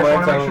Okay. keep your I just legs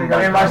wanna make on. sure you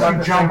guys Unless about you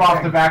the jump same off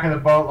thing. the back of the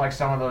boat like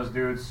some of those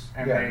dudes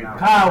and Yeah, they... no.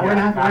 Kyle, Yeah, we're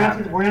gonna have not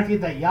happening. to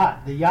get that yacht.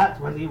 The yacht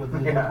with Yeah.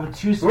 with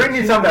two. We're gonna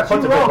need something that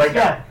puts two a bit ropes, weight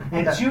yeah,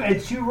 down.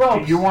 and two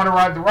ropes. You want to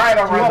ride the right,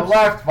 I'll Two ride the ropes.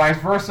 left, vice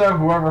versa.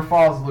 Whoever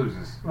falls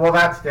loses. Well,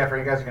 that's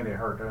different. You guys are gonna get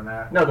hurt doing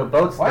that. No, the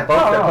boats What?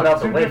 that No, put out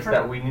the two weights different-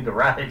 that we need to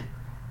ride.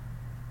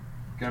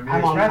 Gonna be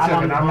I'm on expensive,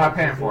 and the I'm not boat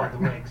paying with for it. the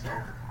wake, so.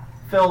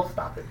 Phil,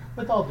 stop it.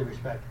 With all due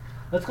respect,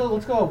 let's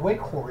go wake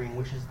whoring,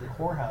 which is the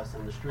whorehouse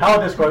on the street. How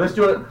about this, bro? Let's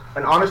do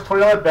an honest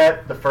 $20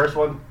 bet. The first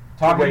one.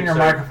 Talk to in wake your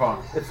surf. microphone.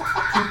 It's too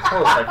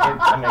close. I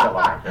can't. I make a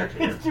lot of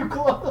actually. It's too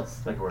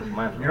close. Make it work.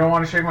 Mine's You don't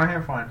want to shake my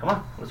hand, fine. Come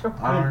on, let's go.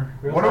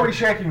 What are we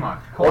shaking on?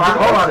 Hold on, Hold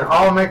hold on. on.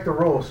 I'll make the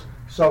rules.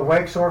 So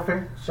wake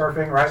surfing,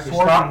 right? You Surfing.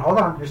 start. Hold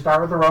on. You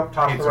start with the rope,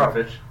 toss Hate the rope.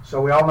 surfish.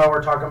 So we all know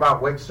we're talking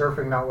about wake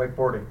surfing, not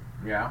wakeboarding.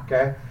 Yeah.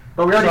 Okay.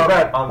 But we already So-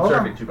 bet on hold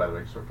surfing on. too, by the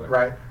way. Surf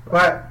Right.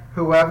 But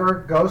whoever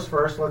goes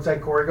first, let's say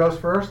Corey goes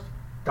first.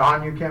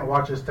 Don, you can't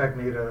watch his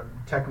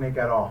technique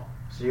at all,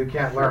 so you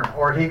can't learn.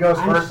 Or he goes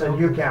I'm first so and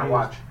you can't confused.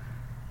 watch.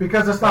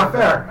 Because it's not That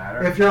doesn't fair.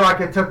 matter. If you're like,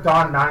 it took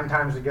Don 9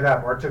 times to get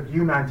up, or it took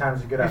you 9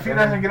 times to get up. If he and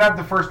doesn't then- get up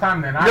the first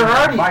time, then I You're win.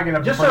 already- If I get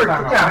up the just first so-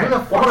 time, yeah, I who the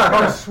win. fuck is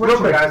going to switch Real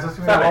you quick. guys? This is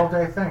going to be an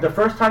all-day thing. The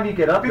first time you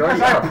get up, you're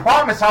Because already I up.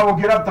 promise I will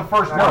get up the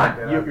first No, time.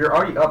 I- You're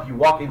already up. You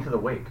walk into the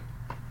wake.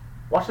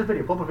 Watch the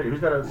video. Pull up a video.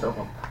 Who's got a cell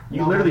phone?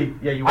 You No. literally,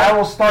 yeah, you. I Walk,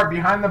 will start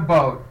behind the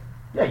boat,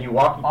 yeah, you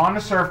walk. on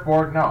the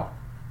surfboard, no.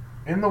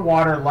 In the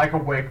water like a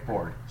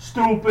wakeboard.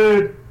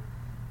 Stupid.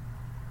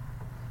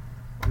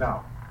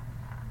 No.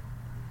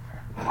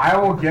 I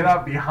will get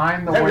up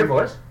behind the Is that your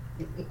wake. voice?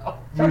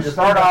 You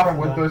start off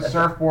with the That's-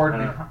 surfboard I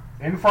know.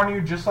 in front of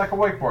you just like a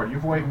wakeboard.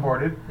 You've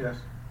wakeboarded. Yes.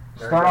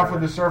 Start off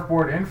with the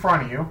surfboard in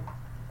front of you.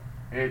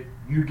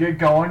 You get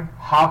going,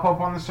 hop up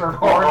on the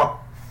surfboard,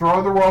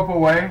 throw the rope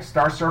away,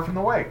 start surfing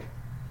the wake.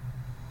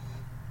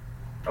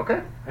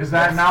 Okay. Is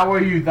that not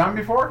what you've done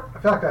before? I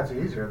feel like that's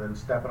easier than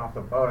stepping off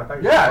the boat. I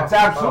thought you Yeah, stepped it's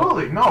off the boat.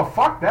 absolutely. No,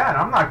 fuck that.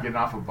 I'm not getting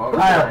off a boat.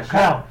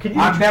 Kyle, Can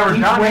you? I've never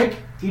each done wake, it.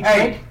 each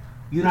Hey. wake,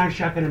 you and I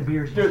shotgun and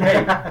beers. Dude,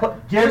 hey,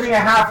 Give me a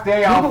half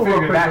day, I'll Google real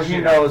figure quick that so he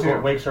shit knows out what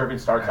too. wake surfing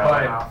starts out.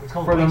 But It's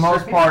called for the wake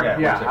most surfing? part, Yeah,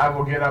 yeah, wake I surfing.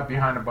 will get up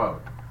behind a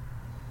boat.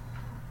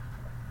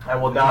 I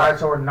will All right, not.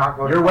 so we're not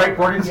going. Your to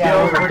wakeboarding Yeah,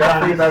 skills we're are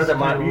definitely done. better than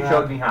mine. Screw You it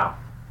showed up. me how.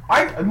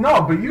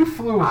 No, but you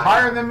flew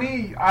higher than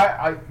me.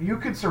 You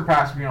could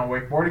surpass me on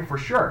wakeboarding for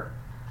sure.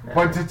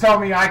 But to tell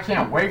me I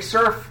can't wake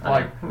surf,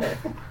 like,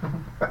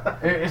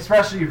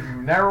 especially if you've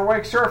never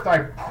wake surfed, I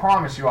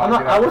promise you I'll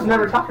get up I was before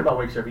never you. talking about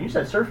wake surfing. You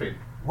said surfing.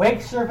 Wake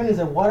surfing is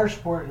a water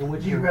sport in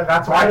which you're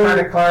That's why I tried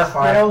to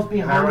clarify. trails and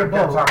behind the everyone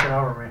kept boat, talking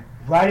over me.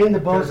 riding the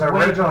boat's Because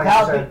wake originally you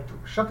without said,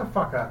 "Shut the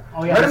fuck up."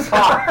 Oh yeah. Let him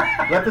talk.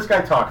 Let this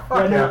guy talk.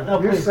 Fuck Yeah, you. no,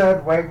 You please.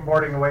 said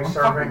wakeboarding and wake I'm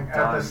surfing fucking at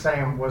done. the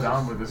same was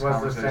Done with this the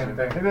conversation. same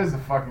thing. It is the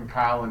fucking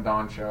Kyle and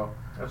Don show.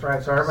 That's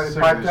right. So everybody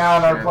Sick pipe of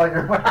down this and play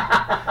your.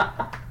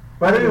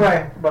 But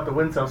anyway, About to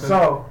win something.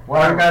 so what are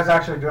Whatever. you guys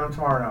actually doing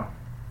tomorrow now?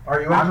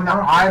 Are you in I'm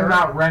tomorrow? not, I'm Sure.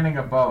 not renting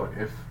a boat.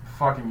 If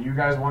fucking you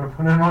guys want to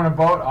put in on a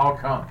boat, I'll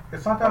come.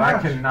 It's not that But I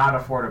much. cannot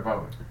afford a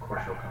boat. Of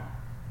course you'll come.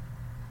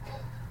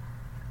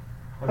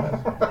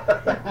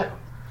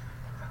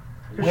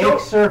 Wake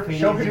surfing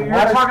show is You're a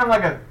water. talking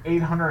like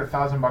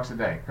 $800,000 a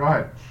day. Go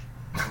ahead.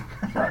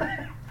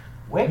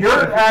 Wake You're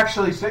surfing.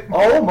 actually sitting.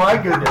 Oh my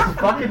goodness!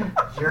 Fucking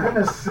You're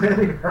gonna sit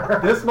here.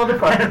 this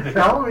motherfucker.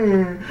 Tell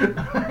me.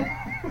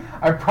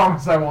 I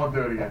promise I won't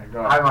do it again.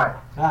 Go I ahead.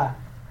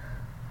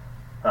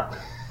 might.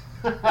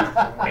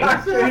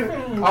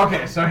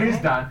 Okay, so he's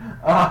done.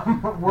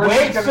 We're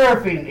Wake just gonna-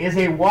 surfing is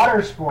a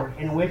water sport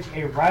in which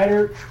a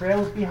rider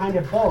trails behind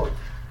a boat,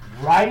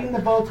 riding the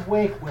boat's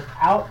wake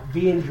without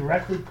being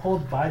directly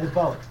pulled by the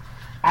boat.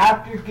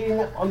 After getting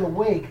up on the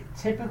wake,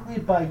 typically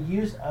by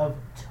use of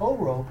tow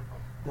rope,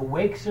 the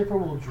wake surfer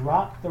will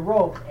drop the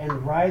rope and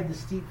ride the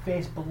steep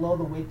face below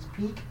the wake's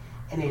peak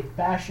in a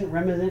fashion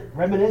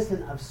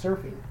reminiscent of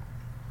surfing.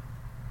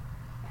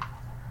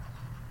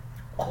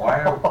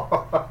 Why?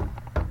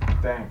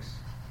 Thanks.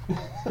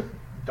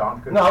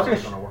 Don could No, I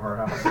was sit gonna on a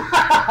warehouse.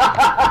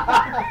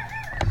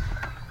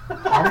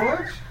 How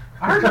much?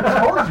 I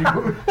already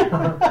told you. Do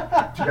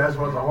you guys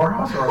want the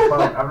whorehouse or a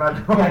boat? I'm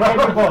not doing Yeah, I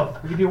can't do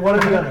both. We can do one or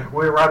the other.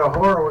 We ride a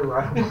whore or we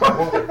ride a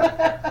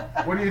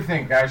boat? What do you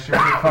think, guys? Should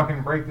we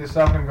fucking break this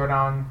up and go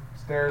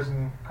downstairs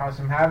and cause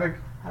some havoc?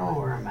 I don't want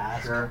to wear a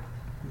mask. Sure.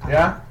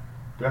 Yeah?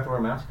 Do I have to wear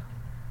a mask?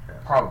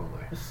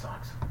 Probably. This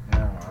sucks.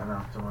 Yeah. I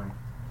know. Doing.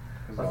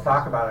 'Cause Let's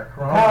talk about it.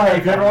 Hey,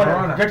 if you ever want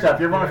Corona. check this out, if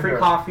you ever want a Yeah, free do it.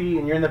 coffee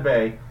and you're in the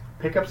bay,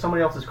 pick up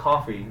somebody else's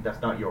coffee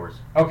that's not yours.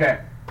 Okay.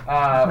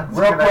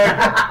 Real quick.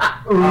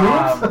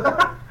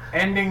 Oops.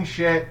 Ending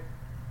shit.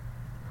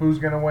 Who's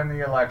gonna win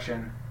the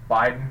election?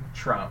 Biden,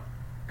 Trump.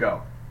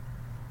 Go.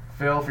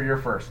 Phil, for your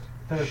first.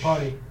 Third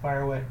party,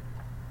 fire away.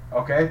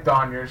 Okay,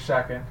 Don, you're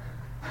second.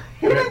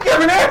 You didn't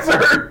give an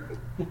answer.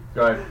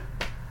 Go ahead.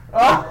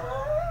 Oh.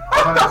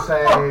 I'm gonna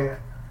say.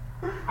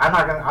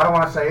 I don't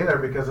want to say either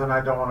because then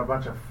I don't want a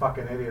bunch of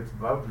fucking idiots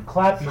voting.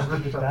 Clap, you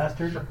stupid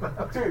bastard.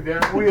 Dude,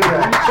 we so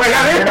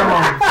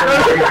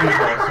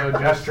That's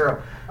just true.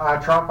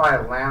 Trump by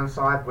a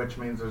landslide, which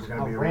means there's going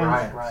to be Rams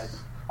riots. rise.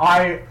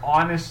 I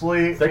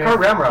honestly, They call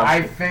ramrods.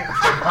 I think,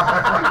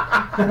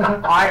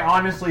 I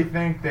honestly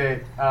think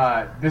that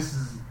this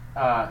is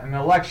an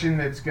election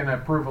that's going to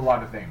prove a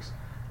lot of things.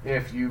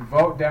 If you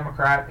vote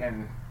Democrat,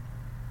 and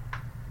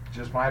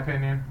just my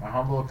opinion, my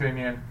humble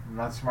opinion, I'm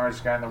not the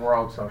smartest guy in the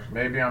world, so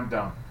maybe I'm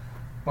dumb.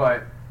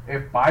 But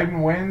if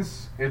Biden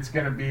wins, it's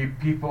going to be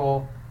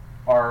people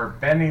are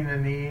bending the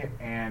knee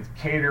and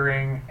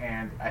catering,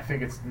 and I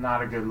think it's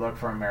not a good look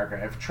for America.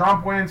 If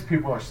Trump wins,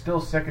 people are still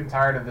sick and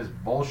tired of this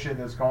bullshit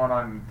that's going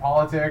on in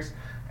politics,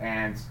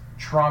 and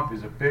Trump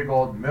is a big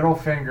old middle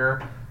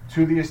finger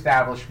to the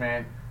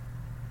establishment.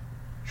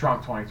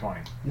 Trump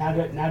 2020. Now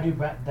do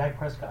Dak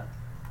Prescott.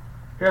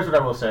 Here's what I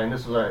will say, and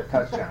this is a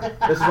Touchdown.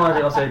 this is one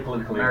thing I'll say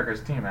politically.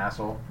 America's team,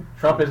 asshole.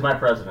 Trump is my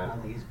president, I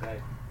think he's back.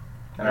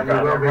 and I've And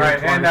he got will be.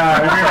 Right, and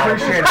we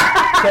appreciate it.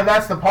 So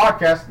that's the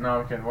podcast.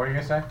 No, I'm kidding. What are you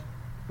going to say?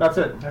 That's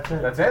it. That's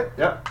it. That's it?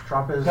 Yep.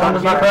 Trump is Trump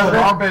is my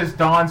president. Trump is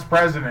Don's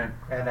president.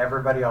 and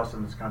everybody else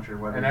in this country,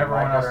 whether And you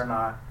everyone like else. it or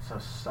not. So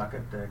suck a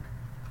dick.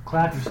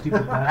 Clap, you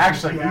stupid bastard.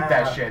 Actually, eat Yeah.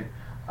 that shit.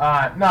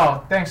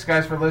 No, thanks,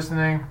 guys, for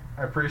listening.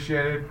 I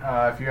appreciate it.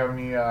 If you have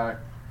any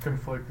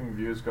conflicting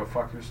views, go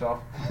fuck yourself.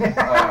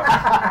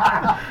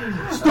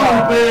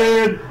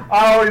 Stupid!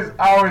 I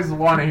always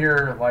want to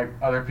hear like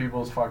other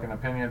people's fucking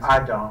opinions. I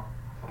don't.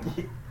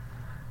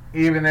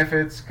 Even if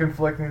it's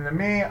conflicting to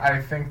me, I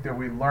think that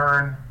we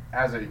learn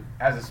as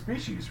a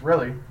species,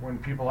 really, when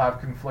people have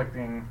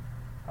conflicting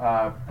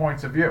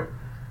points of view.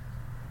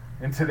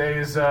 In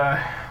today's,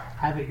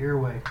 Have it your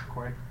way,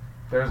 Corey.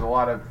 there's a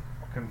lot of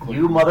conflicting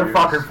You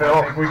motherfucker, views. Phil.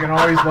 I think we can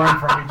always learn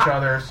from each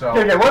other. So,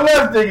 Okay, one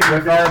last thing.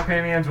 with our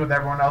opinions, with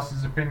everyone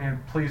else's opinion,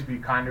 please be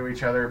kind to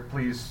each other.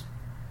 Please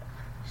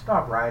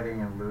Stop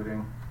rioting and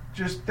looting.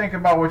 just think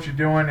about what you're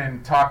doing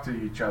and talk to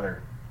each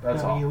other.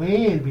 That's all.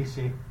 WE and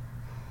BC.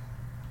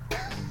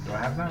 Do I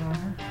have that on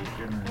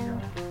here?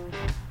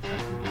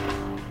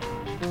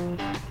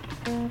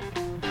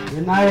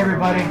 Good night,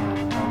 everybody.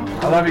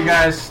 I love you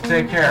guys.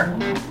 Take care.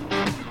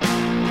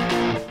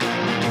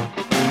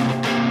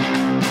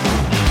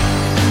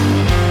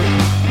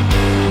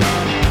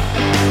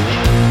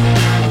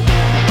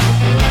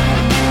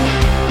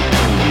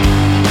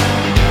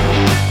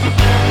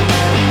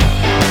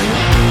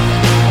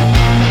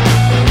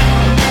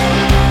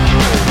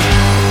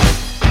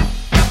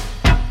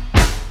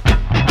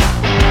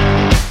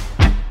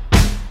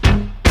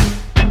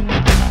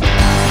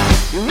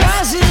 You're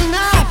rising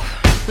up,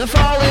 they're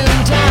falling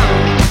down.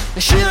 I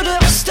should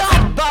have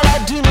stopped, but I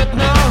do not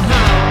know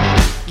how.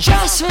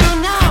 Just for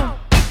now,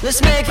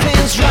 let's make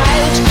things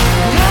right.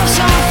 We have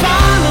some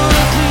fun, or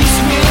at least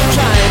we'll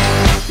try it.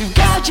 You've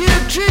got your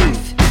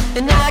truth,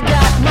 and I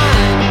got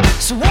mine.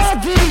 So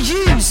what the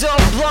use of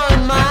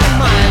blowing my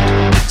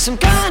mind? Some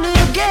kind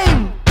of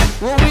game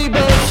where we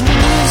both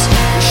lose.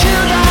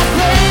 Should I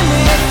blame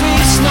if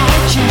it's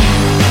not you?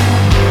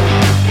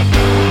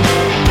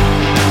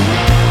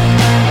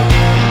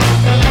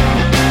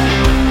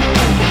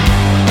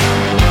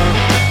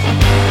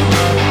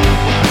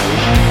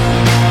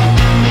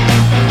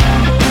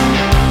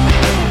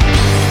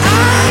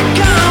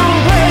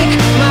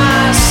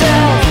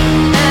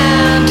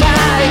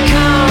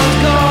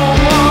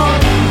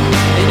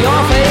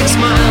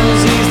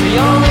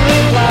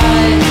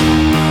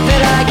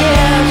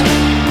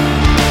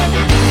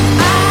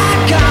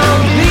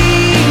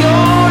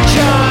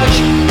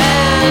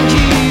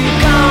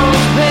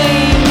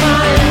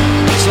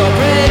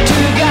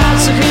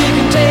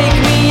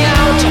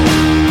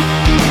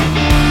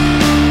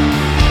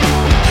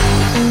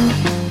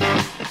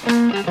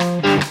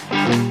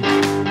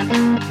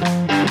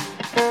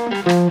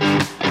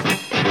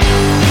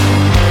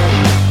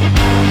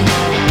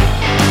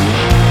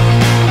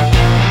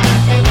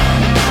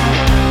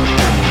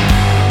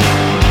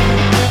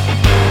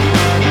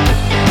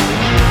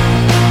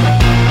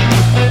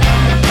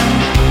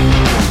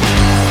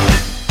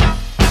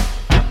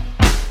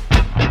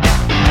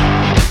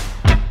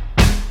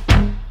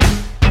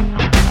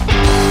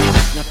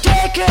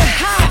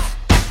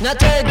 now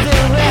take the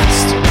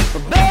rest.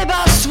 But babe,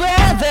 I swear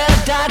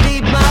that I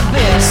did my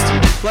best.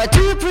 Why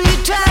do you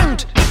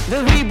pretend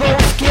that we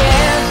both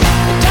care?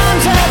 The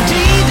times I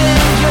did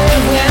and you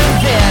weren't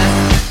there.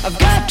 I've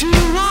got to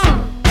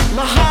run,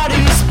 my heart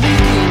is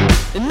bleeding,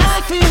 and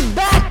I feel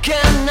back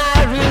and I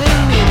really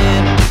mean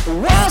it.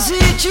 Was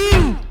it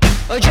you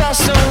or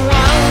just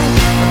someone?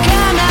 What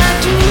can I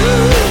do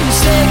to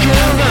take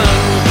a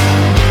run?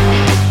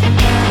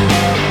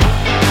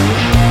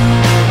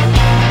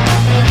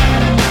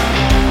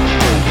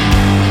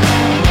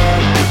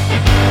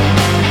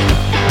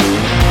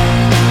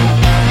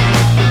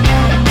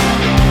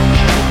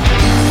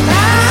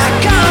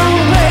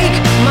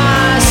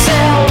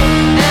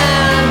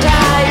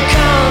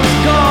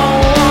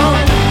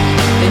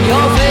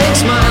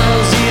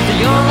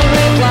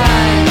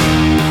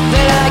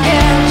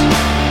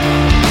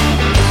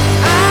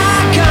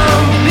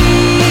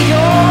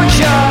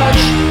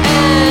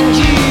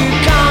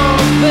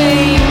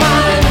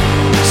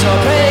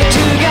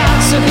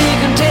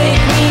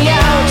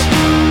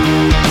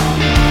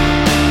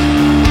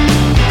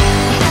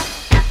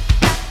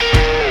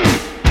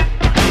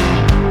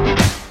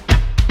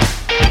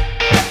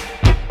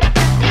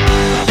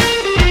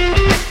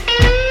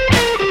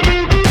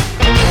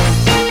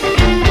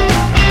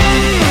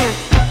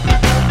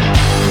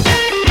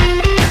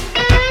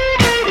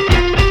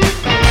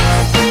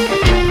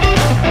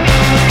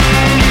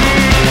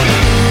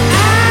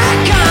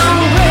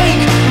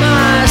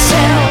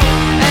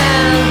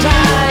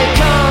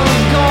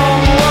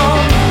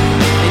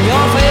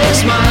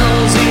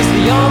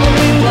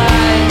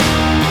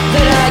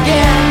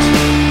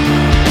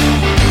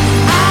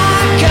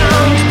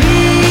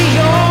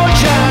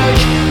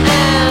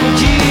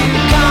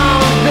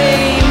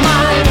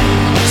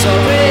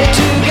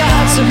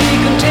 So he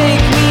can take